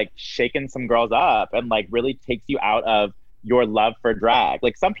kind of like shaken some girls up and like really takes you out of your love for drag.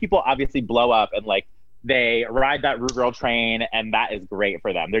 Like some people obviously blow up and like they ride that Rue Girl train and that is great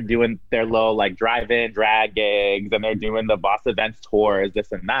for them. They're doing their little like drive-in drag gigs and they're doing the Boss Events tours,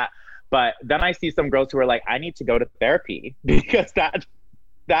 this and that. But then I see some girls who are like, I need to go to therapy because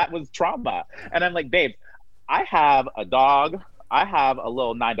that was trauma. And I'm like, babe, I have a dog. I have a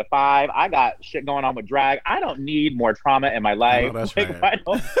little 9-to-5. I got shit going on with drag. I don't need more trauma in my life. That's like, right.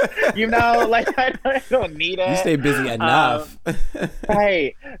 I don't need it. You stay busy enough.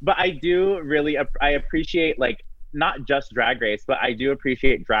 Right. But I do really, I appreciate like, not just Drag Race, but I do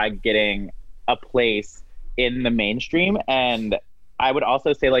appreciate drag getting a place in the mainstream. And I would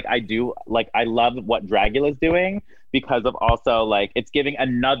also say like, I love what Dragula is doing because of also like, it's giving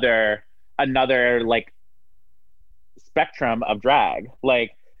another like, spectrum of drag.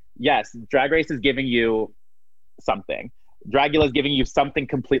 Like, yes, Drag Race is giving you something. Dragula is giving you something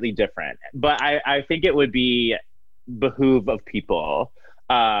completely different. But I think it would be behoove of people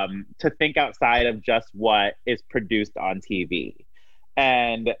to think outside of just what is produced on TV.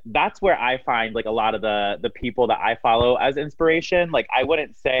 And that's where I find like a lot of the people that I follow as inspiration. Like, I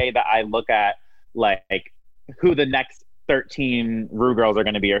wouldn't say that I look at like who the next 13 Rue girls are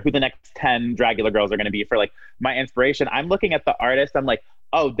going to be or who the next 10 Dragula girls are going to be for like my inspiration. I'm looking at the artist. I'm like,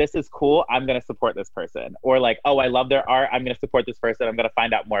 oh, this is cool. I'm going to support this person. Or like, oh, I love their art. I'm going to support this person. I'm going to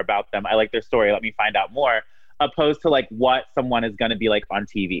find out more about them. I like their story. Let me find out more. Opposed to like what someone is going to be like on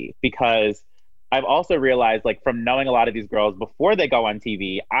TV. Because I've also realized like from knowing a lot of these girls before they go on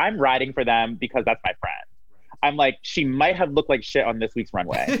TV, I'm riding for them because that's my friend. I'm like, she might have looked like shit on this week's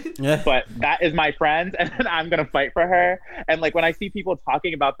runway, but that is my friend and I'm going to fight for her. And like, when I see people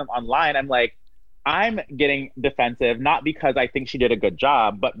talking about them online, I'm like, I'm getting defensive, not because I think she did a good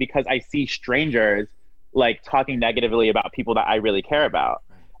job, but because I see strangers like talking negatively about people that I really care about.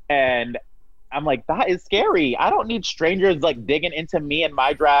 And I'm like, that is scary. I don't need strangers like digging into me and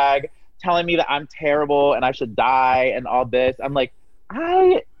my drag, telling me that I'm terrible and I should die and all this. I'm like,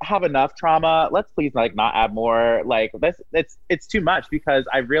 I have enough trauma. Let's please like not add more. Like this, it's too much because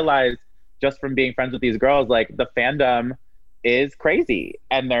I realized just from being friends with these girls, like the fandom is crazy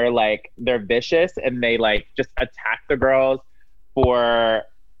and they're vicious and they like just attack the girls for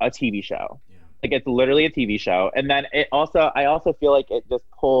a TV show. Yeah. Like it's literally a TV show. And then I also feel like it just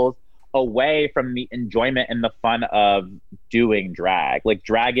pulls away from the enjoyment and the fun of doing drag. Like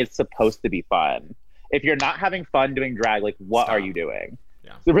drag is supposed to be fun. If you're not having fun doing drag, like what are you doing?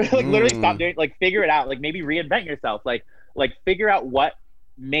 Yeah. So really, like literally stop doing, like figure it out, like maybe reinvent yourself, like figure out what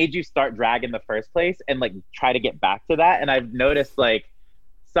made you start drag in the first place and like try to get back to that. And I've noticed like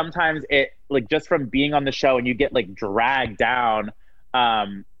sometimes it like just from being on the show and you get like dragged down,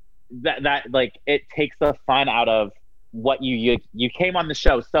 that like it takes the fun out of what you came on the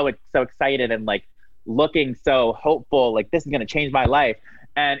show so excited and like looking so hopeful, like this is gonna change my life.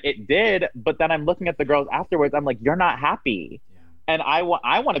 And it did, but then I'm looking at the girls afterwards. I'm like, you're not happy, and I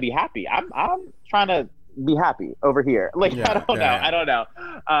want to be happy. I'm trying to be happy over here. Like I don't know.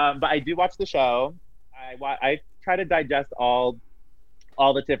 But I do watch the show. I try to digest all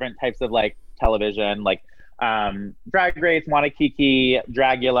the different types of like television, like Drag Race, Wanakiki,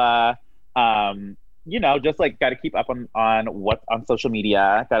 Dragula. You know, just like got to keep up on what's on social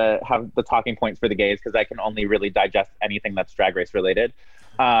media. Got to have the talking points for the gays because I can only really digest anything that's Drag Race related.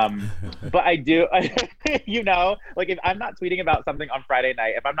 But I do, you know, like if I'm not tweeting about something on Friday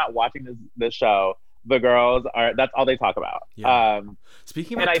night, if I'm not watching this show, the girls that's all they talk about. Yeah.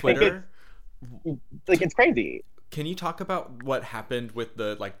 Speaking about Twitter, it's crazy. Can you talk about what happened with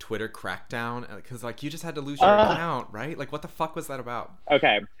the like Twitter crackdown? Because like you just had to lose your account, right? Like what the fuck was that about?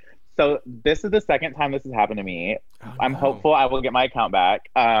 Okay. So this is the second time this has happened to me. Oh, no. I'm hopeful I will get my account back.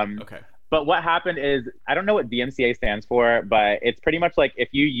 Okay. But what happened is, I don't know what DMCA stands for, but it's pretty much like if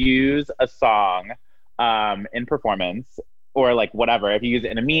you use a song in performance or like whatever, if you use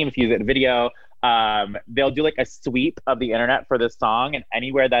it in a meme, if you use it in a video, they'll do like a sweep of the internet for this song, and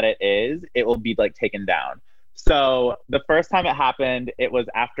anywhere that it is, it will be like taken down. So the first time it happened, it was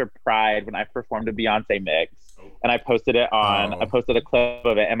after Pride when I performed a Beyonce mix. And I posted it on, I posted a clip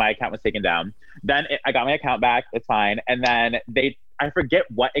of it and my account was taken down. Then I got my account back, it's fine. And then I forget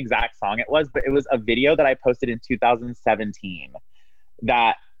what exact song it was, but it was a video that I posted in 2017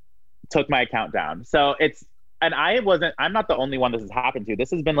 that took my account down. So I'm not the only one this has happened to. This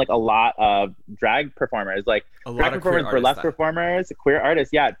has been like a lot of drag performers, like drag performers, burlesque performers, queer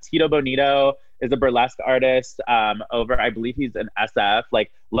artists. Yeah, Tito Bonito is a burlesque artist over, I believe he's an SF,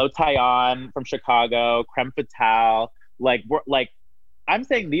 like Lo Tayon from Chicago, Creme Fatale. I'm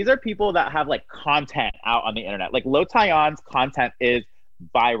saying these are people that have like content out on the internet. Like Lo Tayon's content is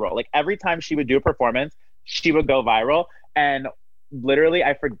viral. Like every time she would do a performance, she would go viral. And literally,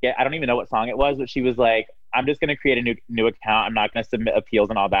 I forget, I don't even know what song it was, but she was like, I'm just going to create a new account. I'm not going to submit appeals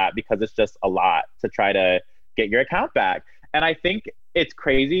and all that because it's just a lot to try to get your account back. And I think it's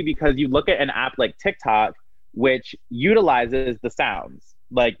crazy because you look at an app like TikTok, which utilizes the sounds.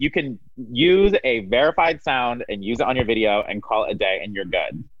 Like you can use a verified sound and use it on your video and call it a day and you're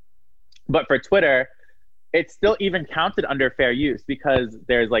good. But for Twitter, it's still even counted under fair use because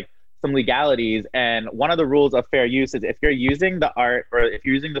there's like some legalities. And one of the rules of fair use is if you're using the art or if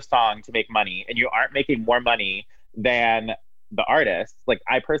you're using the song to make money and you aren't making more money than the artist, like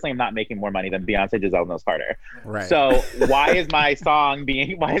I personally am not making more money than Beyonce, Giselle knows Carter. Right. So why is my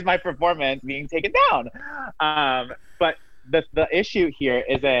performance being taken down? But the issue here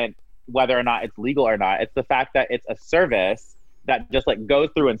isn't whether or not it's legal or not. It's the fact that it's a service that just like goes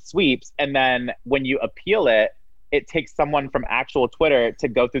through and sweeps. And then when you appeal it, it takes someone from actual Twitter to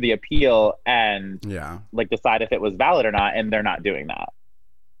go through the appeal and like decide if it was valid or not. And they're not doing that.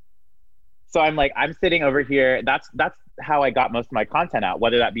 So I'm sitting over here. That's how I got most of my content out,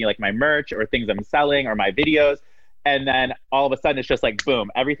 whether that be like my merch or things I'm selling or my videos. And then all of a sudden it's just like, boom,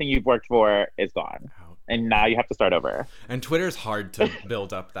 everything you've worked for is gone. And now you have to start over. And Twitter's hard to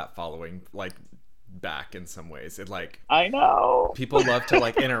build up that following, like back in some ways. It like, I know people love to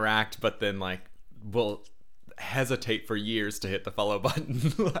like interact, but then like will hesitate for years to hit the follow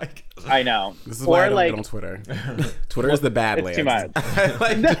button. Like I know. This is why I don't get on Twitter. Twitter is the bad land. Too much.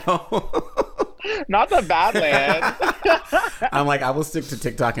 No. Not the bad land. I'm like, I will stick to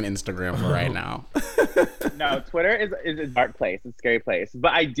TikTok and Instagram for right now. No, Twitter is a dark place. It's a scary place.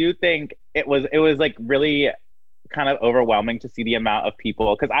 But I do think it was like really kind of overwhelming to see the amount of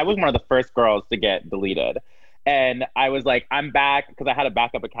people, because I was one of the first girls to get deleted. And I was like, I'm back, because I had a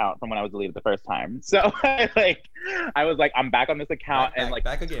backup account from when I was deleted the first time. So I was like, I'm back on this account, and like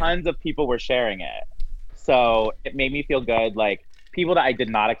tons of people were sharing it. So it made me feel good. Like people that I did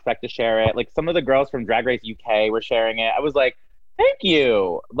not expect to share it. Like some of the girls from Drag Race UK were sharing it. I was like, thank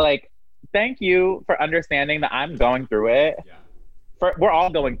you. Like, thank you for understanding that I'm going through it. Yeah. We're all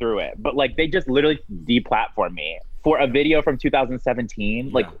going through it. But like they just literally deplatformed me for a video from 2017.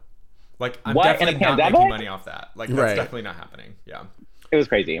 Yeah. Like I'm definitely not making money off that. Like that's definitely not happening. Yeah. It was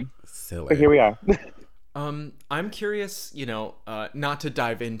crazy. Silly. But here we are. I'm curious, not to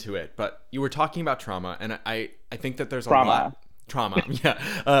dive into it, but you were talking about trauma, and I think that there's a lot. Trauma,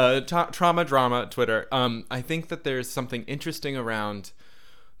 yeah. Trauma, drama, Twitter. I think that there's something interesting around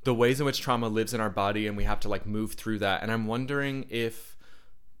the ways in which trauma lives in our body, and we have to like move through that. And I'm wondering if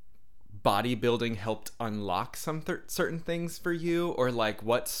bodybuilding helped unlock some certain things for you, or like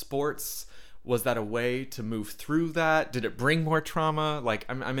what sports was that a way to move through that? Did it bring more trauma? Like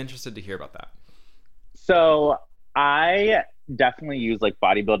I'm interested to hear about that. So I definitely use like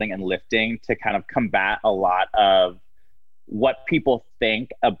bodybuilding and lifting to kind of combat a lot of what people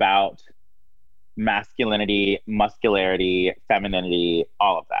think about masculinity, muscularity, femininity,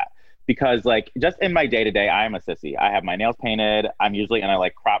 all of that. Because like just in my day-to-day, I am a sissy. I have my nails painted. I'm usually in a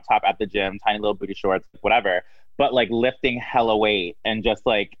like crop top at the gym, tiny little booty shorts, whatever. But like lifting hella weight and just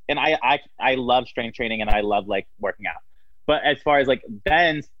like, and I love strength training and I love like working out. But as far as like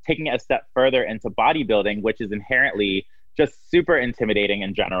then taking it a step further into bodybuilding, which is inherently just super intimidating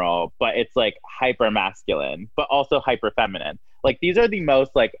in general, but it's like hyper masculine, but also hyper feminine. Like these are the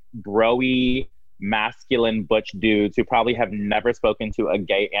most like bro-y, masculine butch dudes who probably have never spoken to a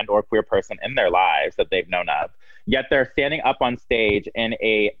gay and or queer person in their lives that they've known of. Yet they're standing up on stage in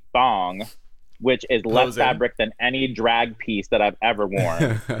a thong, which is less fabric than any drag piece that I've ever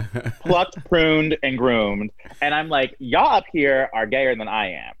worn. Plucked, pruned, and groomed. And I'm like, y'all up here are gayer than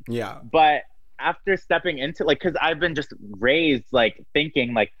I am. Yeah. But after stepping into like, because I've been just raised like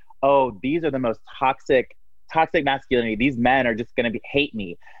thinking like, oh, these are the most toxic masculinity. These men are just gonna hate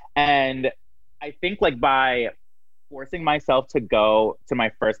me. And I think like by forcing myself to go to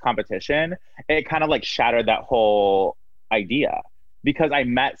my first competition, it kind of like shattered that whole idea, because I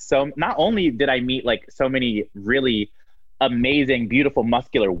met not only did I meet like so many really amazing, beautiful,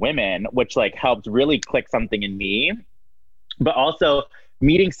 muscular women, which like helped really click something in me, but also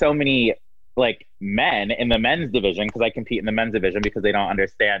meeting so many like men in the men's division, because I compete in the men's division because they don't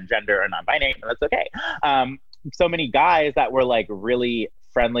understand gender or non-binary, and that's okay. So many guys that were like really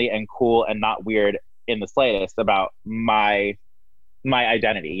friendly and cool and not weird in the slightest about my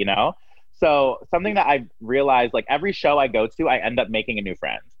identity, So something that I've realized, like every show I go to, I end up making a new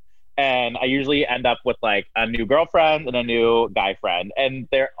friend. And I usually end up with like a new girlfriend and a new guy friend. And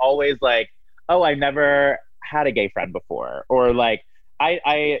they're always like, oh, I never had a gay friend before. Or like,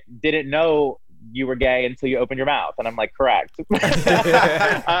 I didn't know you were gay until you opened your mouth. And I'm like, correct.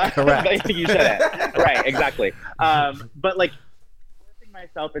 Correct. You shouldn't. Right, exactly. But like forcing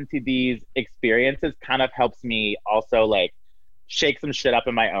myself into these experiences kind of helps me also like shake some shit up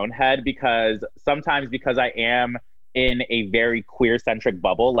in my own head, because sometimes, because I am in a very queer centric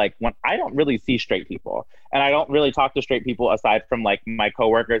bubble, like when I don't really see straight people and I don't really talk to straight people aside from like my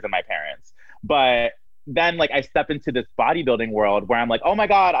coworkers and my parents. But then like I step into this bodybuilding world where I'm like, oh my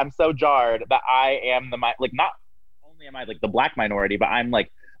God, I'm so jarred that I am like not only am I like the Black minority, but I'm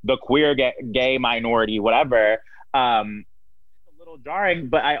like the queer gay minority, whatever. It's a little jarring,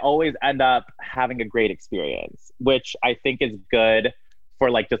 but I always end up having a great experience, which I think is good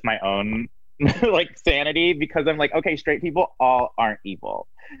for like just my own like sanity, because I'm like, okay, straight people all aren't evil.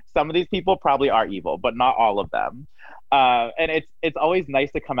 Some of these people probably are evil, but not all of them. And it's always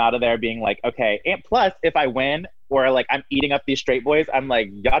nice to come out of there being like, okay. And plus, if I win or like I'm eating up these straight boys, I'm like,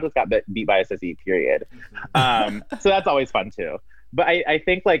 y'all just got beat by a sissy, period. So that's always fun too. But I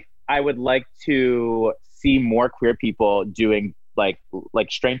think like I would like to see more queer people doing like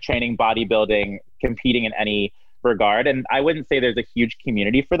strength training, bodybuilding, competing in any regard. And I wouldn't say there's a huge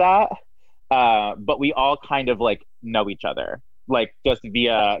community for that. But we all kind of like know each other, like just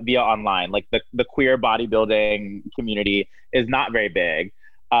via online. Like the queer bodybuilding community is not very big,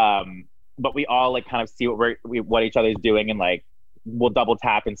 but we all like kind of see what each other's doing, and like we'll double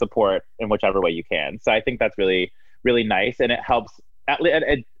tap and support in whichever way you can. So I think that's really, really nice, and it helps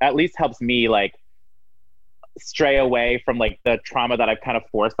it at least helps me like stray away from like the trauma that I've kind of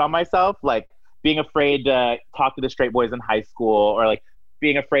forced on myself, like being afraid to talk to the straight boys in high school, or like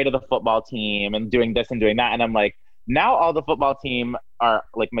being afraid of the football team and doing this and doing that. And I'm like, now all the football team are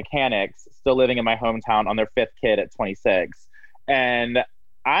like mechanics still living in my hometown on their 5th kid at 26. And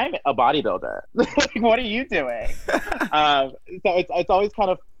I'm a bodybuilder. Like, what are you doing? So it's always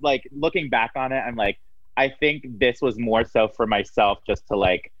kind of like looking back on it, I'm like, I think this was more so for myself, just to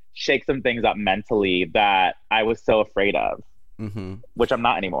like shake some things up mentally that I was so afraid of, which I'm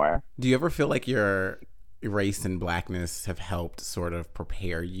not anymore. Do you ever feel like your race and Blackness have helped sort of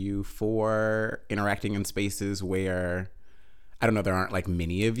prepare you for interacting in spaces where, I don't know, there aren't like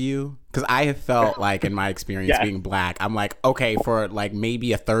many of you? Because I have felt like in my experience being Black, I'm like, okay, for like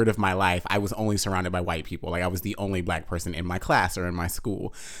maybe a third of my life, I was only surrounded by white people. Like I was the only Black person in my class or in my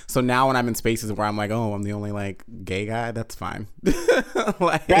school. So now when I'm in spaces where I'm like, oh, I'm the only like gay guy, that's fine.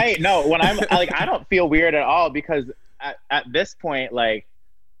 Like, right. No, when I'm like, I don't feel weird at all, because at this point, like,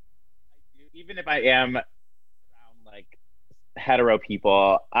 even if I am around like hetero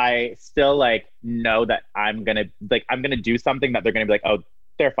people, I still like know that I'm gonna do something that they're gonna be like, oh,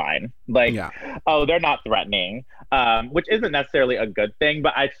 they're fine. Like, oh, they're not threatening, which isn't necessarily a good thing,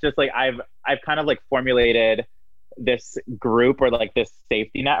 but it's just like I've kind of like formulated this group or like this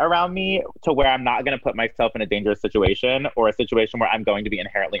safety net around me to where I'm not gonna put myself in a dangerous situation or a situation where I'm going to be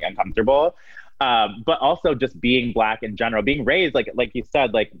inherently uncomfortable. But also just being Black in general, being raised, like you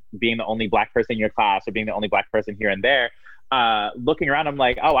said, like being the only Black person in your class or being the only Black person here and there, looking around, I'm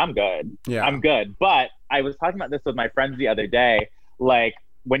like, oh, I'm good. Yeah. I'm good. But I was talking about this with my friends the other day. Like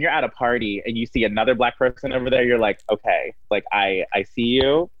when you're at a party and you see another Black person over there, you're like, okay, like I see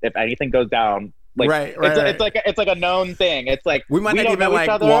you. If anything goes down, like, it's like a known thing. It's like we might not even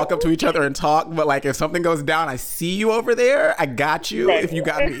like walk up to each other and talk, but like if something goes down, I see you over there. I got you. If you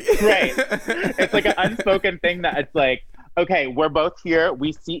got me, right? It's like an unspoken thing that it's like, okay, we're both here.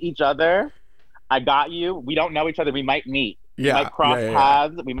 We see each other. I got you. We don't know each other. We might meet. We might cross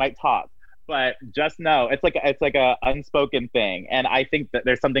paths. We might talk. But just know it's like a unspoken thing, and I think that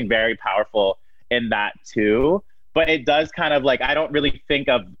there's something very powerful in that too. But it does kind of like, I don't really think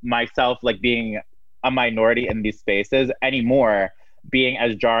of myself like being a minority in these spaces anymore being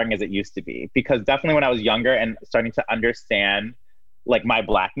as jarring as it used to be. Because definitely when I was younger and starting to understand like my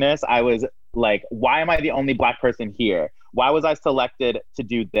Blackness, I was like, why am I the only Black person here? Why was I selected to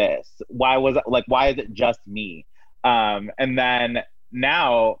do this? Why is it just me? And then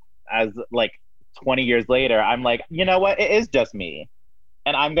now, as like 20 years later, I'm like, you know what? It is just me.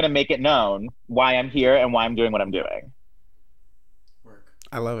 And I'm going to make it known why I'm here and why I'm doing what I'm doing.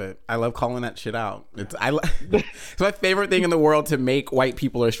 I love it. I love calling that shit out. It's my favorite thing in the world, to make white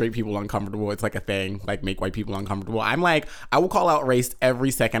people or straight people uncomfortable. It's like a thing, like make white people uncomfortable. I'm like, I will call out race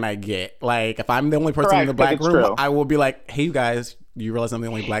every second I get. Like if I'm the only person in the Black room, true. I will be like, hey, you guys, do you realize I'm the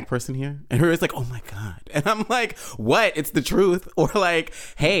only Black person here? And everybody's like, oh my God. And I'm like, what? It's the truth. Or like,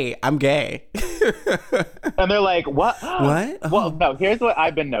 hey, I'm gay. And they're like, what? What? Oh. Well, no, here's what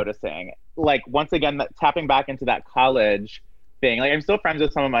I've been noticing. Like, once again, tapping back into that college thing. Like, I'm still friends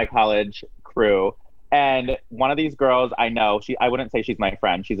with some of my college crew. And one of these girls I know, I wouldn't say she's my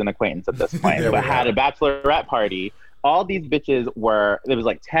friend, she's an acquaintance at this point, but had a bachelorette party. All these bitches there was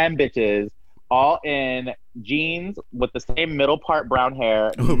like 10 bitches, all in jeans with the same middle part brown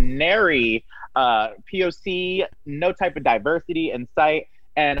hair, nary POC, no type of diversity in sight.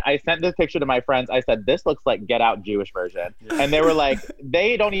 And I sent this picture to my friends. I said, this looks like Get Out Jewish version. And they were like,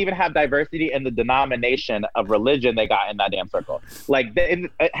 they don't even have diversity in the denomination of religion they got in that damn circle. Like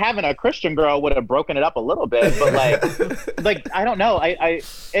having a Christian girl would have broken it up a little bit, but like I don't know. I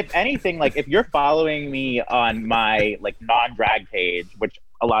if anything, like if you're following me on my like non-drag page, which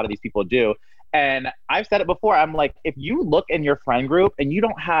a lot of these people do, and I've said it before, I'm like, if you look in your friend group and you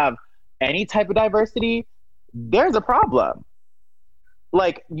don't have any type of diversity, there's a problem.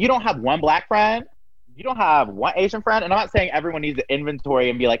 Like, you don't have one Black friend, you don't have one Asian friend, and I'm not saying everyone needs to inventory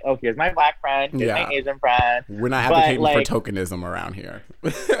and be like, oh, here's my Black friend, here's my Asian friend. We're not advocating for tokenism around here.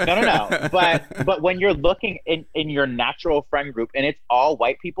 No. But when you're looking in your natural friend group and it's all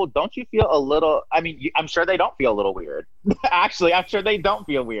white people, don't you feel a little, I mean, I'm sure they don't feel a little weird. Actually, I'm sure they don't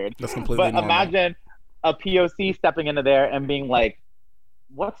feel weird. That's completely normal. Imagine a POC stepping into there and being like,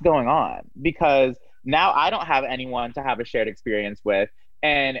 what's going on? Because now I don't have anyone to have a shared experience with.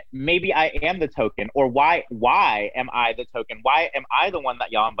 And maybe I am the token, or why am I the token? Why am I the one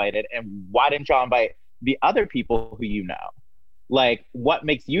that y'all invited? And why didn't y'all invite the other people who you know? Like, what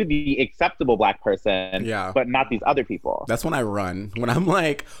makes you the acceptable Black person, but not these other people? That's when I run. When I'm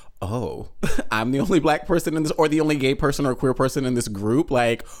like, oh, I'm the only Black person in this, or the only gay person or queer person in this group.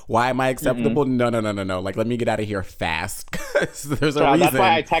 Like, why am I acceptable? No. Like, let me get out of here fast. There's a reason. That's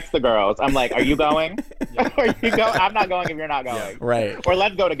why I text the girls. I'm like, are you going? Are you going? I'm not going if you're not going. Right. Or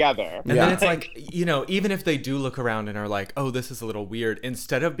let's go together. And then it's like, you know, even if they do look around and are like, oh, this is a little weird,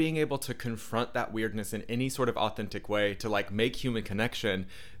 instead of being able to confront that weirdness in any sort of authentic way to like make human connection,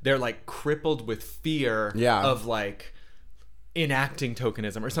 they're like crippled with fear of like enacting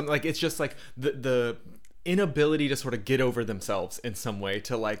tokenism or something. Like, it's just like the inability to sort of get over themselves in some way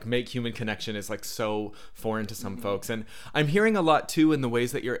to like make human connection is like so foreign to some folks. And I'm hearing a lot too in the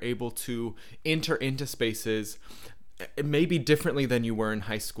ways that you're able to enter into spaces maybe differently than you were in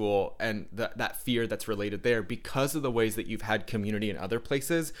high school, and that fear that's related there, because of the ways that you've had community in other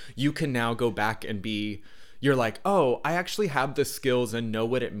places. You can now go back and you're like, oh, I actually have the skills and know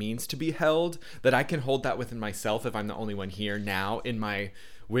what it means to be held, that I can hold that within myself if I'm the only one here now in my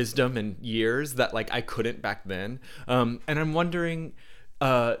wisdom and years that like I couldn't back then. And I'm wondering,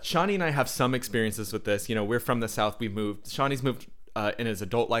 Shani and I have some experiences with this. You know, we're from the South. Shani's moved in his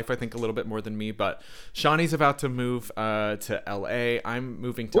adult life, I think, a little bit more than me, but Shani's about to move to LA. I'm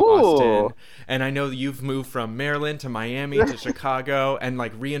moving to Austin, and I know you've moved from Maryland to Miami to Chicago and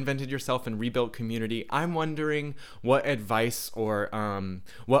like reinvented yourself and rebuilt community. I'm wondering what advice or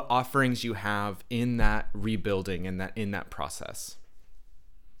what offerings you have in that rebuilding and in that process.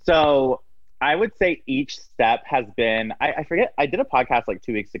 So I would say each step has been, I forget, I did a podcast like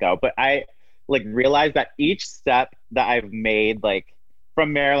 2 weeks ago, but I like realized that each step that I've made, like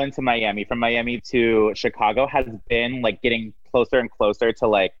from Maryland to Miami, from Miami to Chicago, has been like getting closer and closer to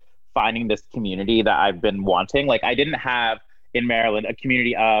like finding this community that I've been wanting. Like, I didn't have in Maryland a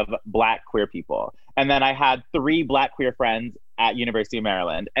community of Black queer people. And then I had 3 Black queer friends at University of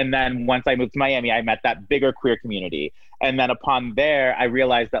Maryland. And then once I moved to Miami, I met that bigger queer community. And then upon there, I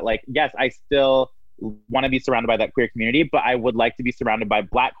realized that like, yes, I still want to be surrounded by that queer community, but I would like to be surrounded by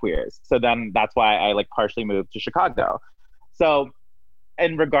Black queers. So then that's why I like partially moved to Chicago. So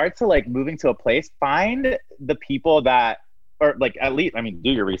in regards to like moving to a place, find the people that, or like at least, I mean,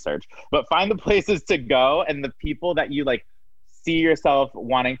 do your research, but find the places to go and the people that you like see yourself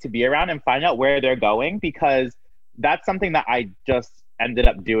wanting to be around, and find out where they're going, because that's something that I just ended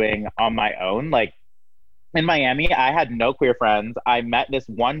up doing on my own. Like in Miami, I had no queer friends. I met this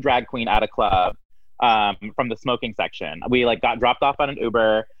one drag queen at a club from the smoking section. We like got dropped off on an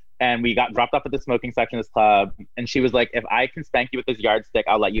Uber, and we got dropped off at the smoking section of this club. And she was like, if I can spank you with this yardstick,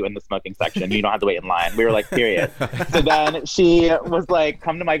 I'll let you in the smoking section. You don't have to wait in line. We were like, period. So then she was like,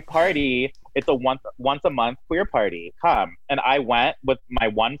 come to my party. It's a once a month queer party. Come. And I went with my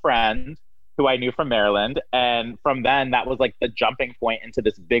one friend who I knew from Maryland. And from then, that was like the jumping point into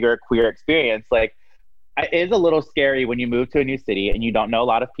this bigger queer experience. Like, it is a little scary when you move to a new city and you don't know a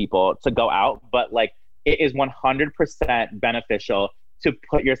lot of people to go out, but like it is 100% beneficial to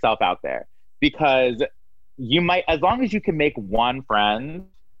put yourself out there, because you might, as long as you can make one friend,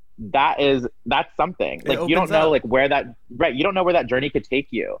 that's something. Like, you don't know like where that, right, you don't know where that journey could take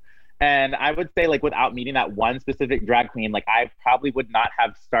you. And I would say, like, without meeting that one specific drag queen, like, I probably would not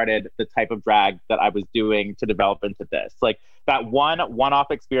have started the type of drag that I was doing to develop into this. Like, that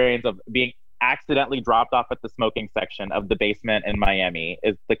one-off experience of being accidentally dropped off at the smoking section of the Basement in Miami.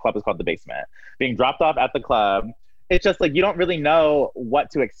 The club is called the Basement. Being dropped off at the club, it's just like you don't really know what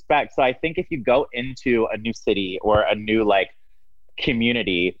to expect. So I think if you go into a new city or a new like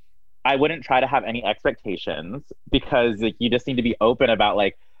community, I wouldn't try to have any expectations, because like you just need to be open about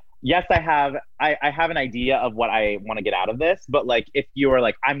like, yes, I have an idea of what I want to get out of this, but like if you are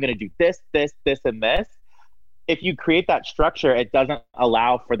like, I'm gonna do this, and this, if you create that structure, it doesn't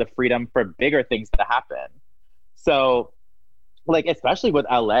allow for the freedom for bigger things to happen. So like, especially with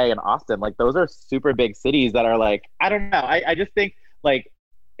LA and Austin, like those are super big cities that are like, I don't know. I just think like,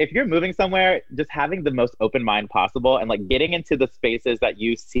 if you're moving somewhere, just having the most open mind possible and like getting into the spaces that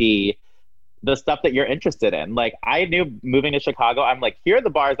you see the stuff that you're interested in. Like I knew moving to Chicago, I'm like, here are the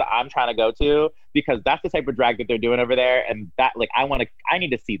bars that I'm trying to go to, because that's the type of drag that they're doing over there. And that like, I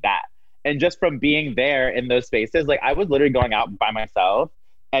need to see that. And just from being there in those spaces, like I was literally going out by myself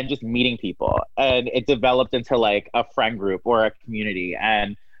and just meeting people, and it developed into like a friend group or a community.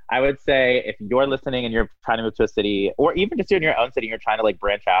 And I would say if you're listening and you're trying to move to a city, or even just you're in your own city, and you're trying to like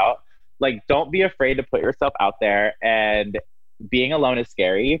branch out, like don't be afraid to put yourself out there. And being alone is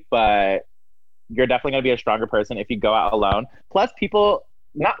scary, but you're definitely going to be a stronger person if you go out alone. Plus people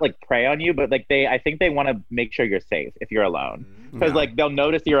not like prey on you, but like I think they want to make sure you're safe if you're alone, because like they'll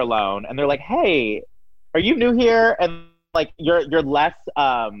notice you're alone and they're like, hey, are you new here? And like you're less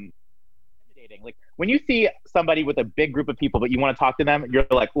intimidating. Like when you see somebody with a big group of people but you want to talk to them, you're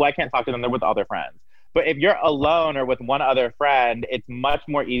like, well, I can't talk to them, they're with all their friends. But if you're alone or with one other friend, it's much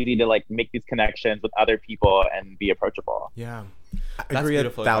more easy to like make these connections with other people and be approachable. Yeah. I agree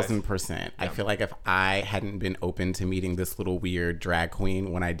 1,000%. Yeah. I feel like if I hadn't been open to meeting this little weird drag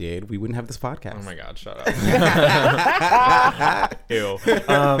queen when I did, we wouldn't have this podcast. Oh my God, shut up. Ew.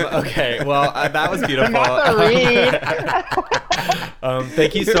 Okay, well, that was beautiful.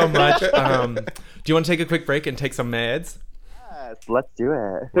 Thank you so much. Do you want to take a quick break and take some meds? Yes, let's do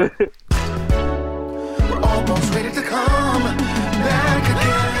it. We're almost ready to come back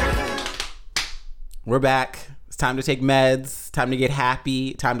again. We're back. It's time to take meds. Time to get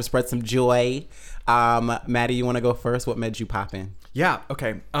happy. Time to spread some joy. Maddie, you want to go first? What meds you popping? Yeah.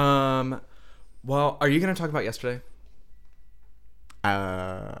 Okay. Well, are you going to talk about yesterday?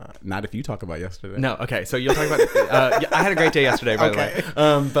 Not if you talk about yesterday. No. Okay. So you'll talk about. I had a great day yesterday, by the way.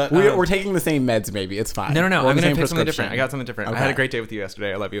 But we're taking the same meds. Maybe it's fine. No. I'm going to pick something different. I got something different. Okay. I had a great day with you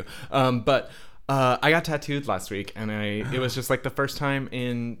yesterday. I love you. But I got tattooed last week, and it was just like the first time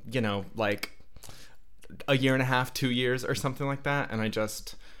in like a year and a half, 2 years or something like that, and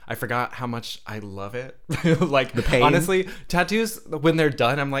I forgot how much I love it. Like the pain. Honestly, tattoos when they're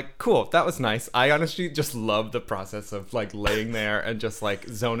done, I'm like, cool, that was nice. I honestly just love the process of like laying there and just like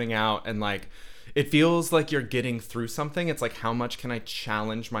zoning out, and like it feels like you're getting through something. It's like, how much can I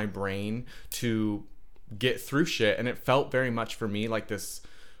challenge my brain to get through shit? And it felt very much for me like this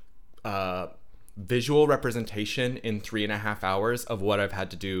visual representation in 3.5 hours of what I've had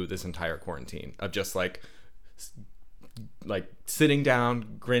to do this entire quarantine, of just like sitting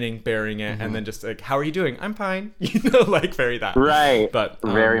down, grinning, bearing it, and then just like, how are you doing? I'm fine. Like very that. Right. But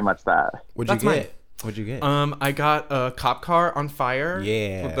very much that. What'd you get? I got a cop car on fire.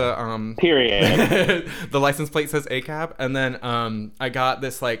 Yeah. With the period. The license plate says ACAB, and then I got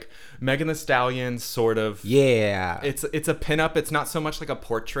this like Megan Thee Stallion sort of. Yeah. It's a pinup. It's not so much like a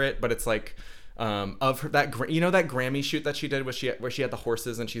portrait, but it's like of her, that that Grammy shoot that she did where she had the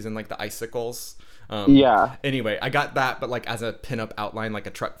horses and she's in like the icicles. Yeah. Anyway, I got that, but like as a pinup outline, like a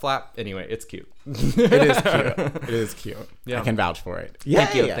truck flap. Anyway, it's cute. It is cute. Yeah. I can vouch for it. Yeah.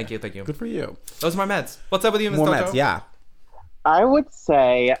 Thank you. Good for you. Those are my meds. What's up with you, Ms. More Toto? meds, yeah. I would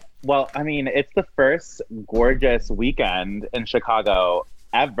say, well, I mean, it's the first gorgeous weekend in Chicago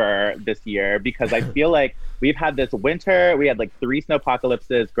ever this year, because I feel like we've had this winter, we had like 3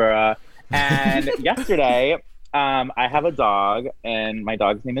 snowpocalypses, girl. And yesterday, I have a dog, and my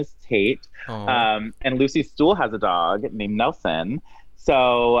dog's name is Tate. And Lucy's stool has a dog named Nelson.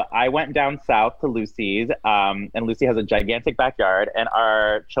 So I went down south to Lucy's, and Lucy has a gigantic backyard, and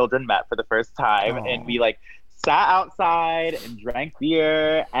our children met for the first time. And we like sat outside and drank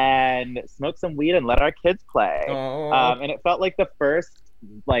beer and smoked some weed and let our kids play. And it felt like the first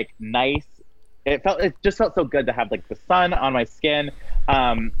like nice, it just felt so good to have like the sun on my skin.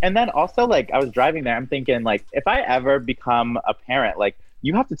 And then also like I was driving there, I'm thinking like, if I ever become a parent, like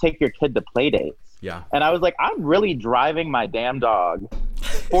you have to take your kid to play dates. Yeah. And I was like, I'm really driving my damn dog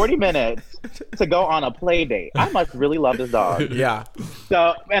 40 minutes to go on a play date. I must really love this dog. Yeah.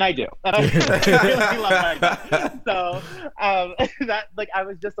 So, and I do. And I really love my dog. So, that like, I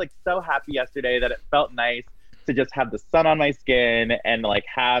was just like so happy yesterday that it felt nice to just have the sun on my skin and like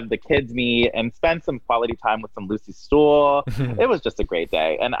have the kids meet and spend some quality time with some Lucy Stool. It was just a great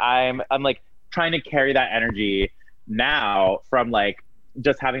day. And I'm like trying to carry that energy now from like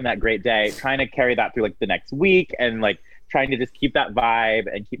just having that great day, trying to carry that through like the next week and like trying to just keep that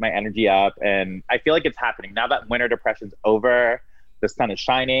vibe and keep my energy up. And I feel like it's happening now that winter depression's over. The sun is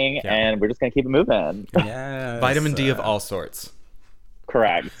shining, and we're just gonna keep it moving. Yeah, vitamin D of all sorts.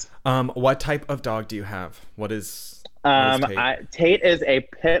 Correct. What type of dog do you have? What is Tate? Tate is a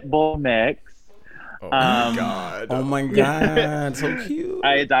pit bull mix. Oh my god! Oh my god! So cute.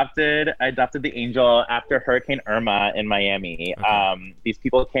 I adopted the Angel after Hurricane Irma in Miami. Okay. These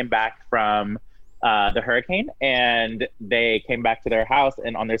people came back from the hurricane, and they came back to their house,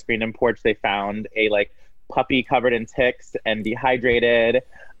 and on their screen and porch, they found a like puppy covered in ticks and dehydrated,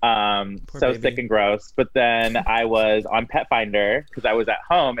 so baby. Sick and gross. But then I was on Pet Finder because I was at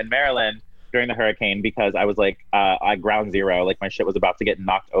home in Maryland during the hurricane because I was like at ground zero, like my shit was about to get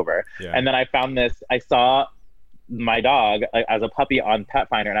knocked over. Yeah. And then I found this, I saw my dog as a puppy on Pet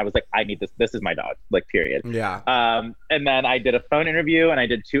Finder, and I was like, I need this. This is my dog, like period. Yeah. And then I did a phone interview and I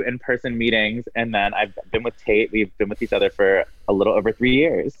did 2 in-person meetings, and then I've been with Tate. We've been with each other for a little over 3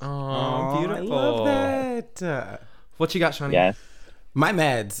 years. Oh, beautiful. I love that. What you got, Shani? Yes. My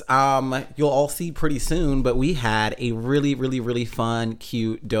meds, you'll all see pretty soon, but we had a really, really, really fun,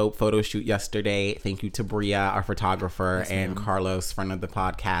 cute, dope photo shoot yesterday. Thank you to Bria, our photographer, and Carlos, friend of the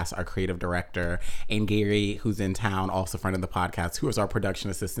podcast, our creative director, and Gary, who's in town, also friend of the podcast, who is our production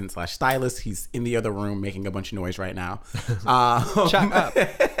assistant / stylist. He's in the other room making a bunch of noise right now. Shut up.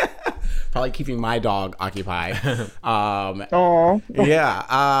 Probably keeping my dog occupied. Aww.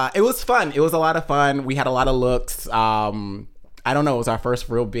 Yeah, it was fun. It was a lot of fun. We had a lot of looks. I don't know. It was our first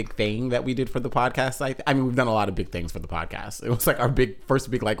real big thing that we did for the podcast. I mean, we've done a lot of big things for the podcast. It was like our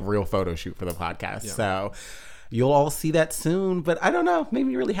first big like real photo shoot for the podcast. Yeah. So you'll all see that soon. But I don't know. Made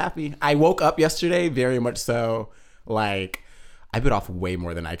me really happy. I woke up yesterday very much so like I bit off way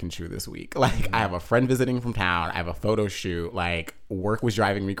more than I can chew this week. Like I have a friend visiting from town. I have a photo shoot. Like work was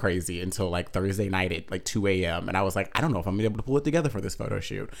driving me crazy until like Thursday night at like 2 a.m. And I was like, I don't know if I'm gonna be able to pull it together for this photo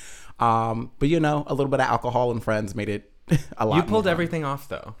shoot. But you know, a little bit of alcohol and friends made it a lot. You pulled everything off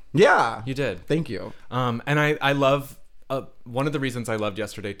though. Yeah, you did. Thank you. And I love one of the reasons I loved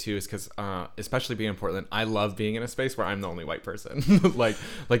yesterday too is because especially being in Portland, I love being in a space where I'm the only white person. like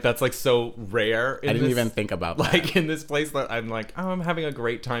that's like so rare. I didn't even think about that. Like in this place that I'm like, oh, I'm having a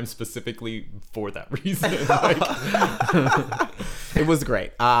great time specifically for that reason. Like, it was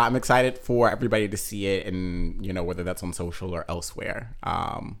great. I'm excited for everybody to see it, and you know whether that's on social or elsewhere.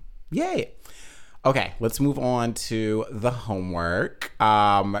 Yay. Okay, let's move on to the homework,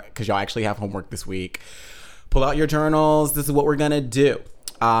 because y'all actually have homework this week. Pull out your journals. This is what we're going to do.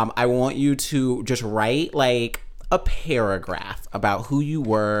 I want you to just write like a paragraph about who you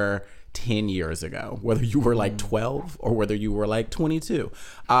were 10 years ago, whether you were like 12 or whether you were like 22.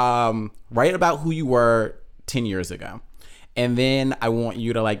 Write about who you were 10 years ago. And then I want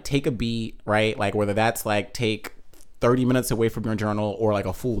you to like take a beat, right? Like whether that's like take 30 minutes away from your journal or like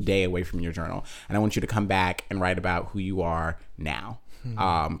a full day away from your journal. And I want you to come back and write about who you are now,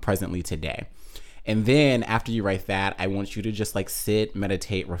 presently today. And then after you write that, I want you to just like sit,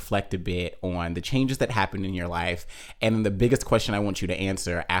 meditate, reflect a bit on the changes that happened in your life. And then the biggest question I want you to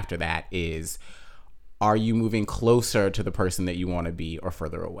answer after that is, are you moving closer to the person that you want to be or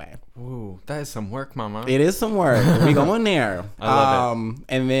further away? Ooh, that is some work, mama. It is some work. We going there. I love it.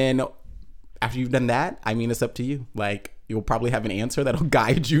 And then after you've done that, I mean, it's up to you. Like, you'll probably have an answer that'll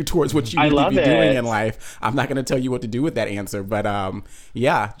guide you towards what you need to be doing in life. I'm not going to tell you what to do with that answer, but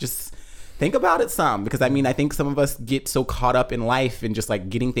yeah, just think about it some, because I mean, I think some of us get so caught up in life and just like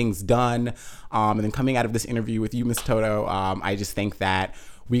getting things done. And then coming out of this interview with you, Miss Toto, I just think that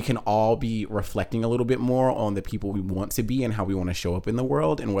we can all be reflecting a little bit more on the people we want to be and how we want to show up in the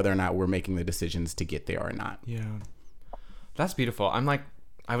world and whether or not we're making the decisions to get there or not. Yeah. That's beautiful. I'm like,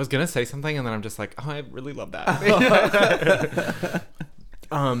 I was going to say something and then I'm just like, oh, I really love that.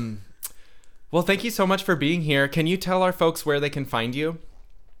 Well, thank you so much for being here. Can you tell our folks where they can find you?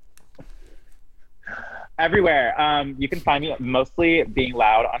 Everywhere. You can find me mostly being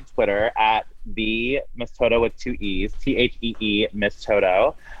loud on Twitter at the Miss Toto with 2 E's, THEE Miss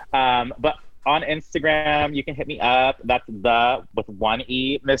Toto. But on Instagram, you can hit me up. That's the with 1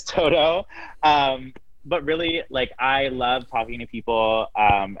 E Miss Toto. But really, like, I love talking to people.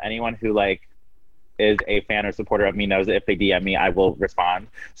 Anyone who like is a fan or supporter of me knows that if they DM me, I will respond.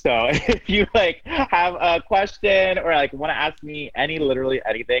 So if you like have a question or like want to ask me literally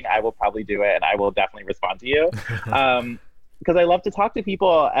anything, I will probably do it and I will definitely respond to you. because I love to talk to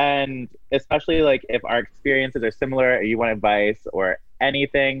people, and especially like if our experiences are similar or you want advice or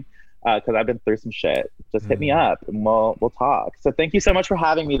anything, because I've been through some shit, just hit me up and we'll talk. So thank you so much for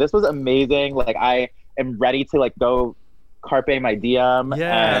having me. This was amazing. Like, I am ready to like go carpe my diem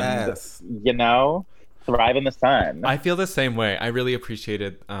and, you know, thrive in the sun. I feel the same way. I really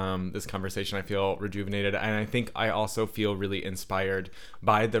appreciated this conversation. I feel rejuvenated, and I think I also feel really inspired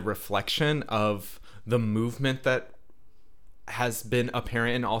by the reflection of the movement that has been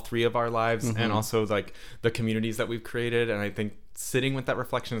apparent in all three of our lives, and also like the communities that we've created. And I think sitting with that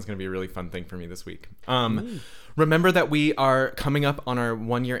reflection is going to be a really fun thing for me this week. Remember that we are coming up on our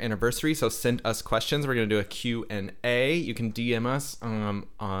 1-year anniversary, so send us questions. We're going to do a Q&A. You can DM us on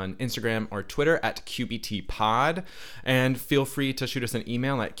Instagram or Twitter at QBTPod, and feel free to shoot us an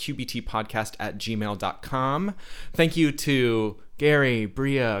email at qbtpodcast@gmail.com. Thank you to Gary,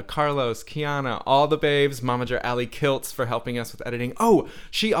 Bria, Carlos, Kiana, all the babes, Momager Ali Kiltz for helping us with editing. Oh,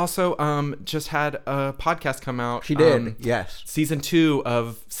 she also just had a podcast come out. She did, yes. Season 2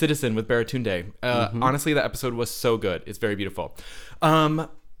 of Citizen with Baratunde. Honestly, that episode was so good. It's very beautiful.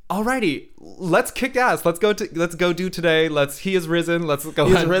 Alrighty, let's kick ass. Let's go do today. He is risen. Let's go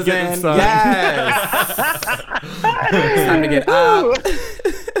ahead and get it done. Yes. It's time to get up.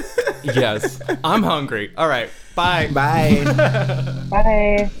 Yes, I'm hungry. All right, bye. Bye.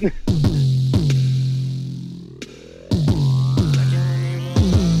 Bye.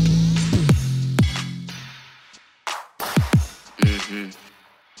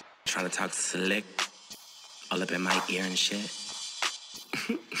 Trying to talk slick all up in my ear and shit.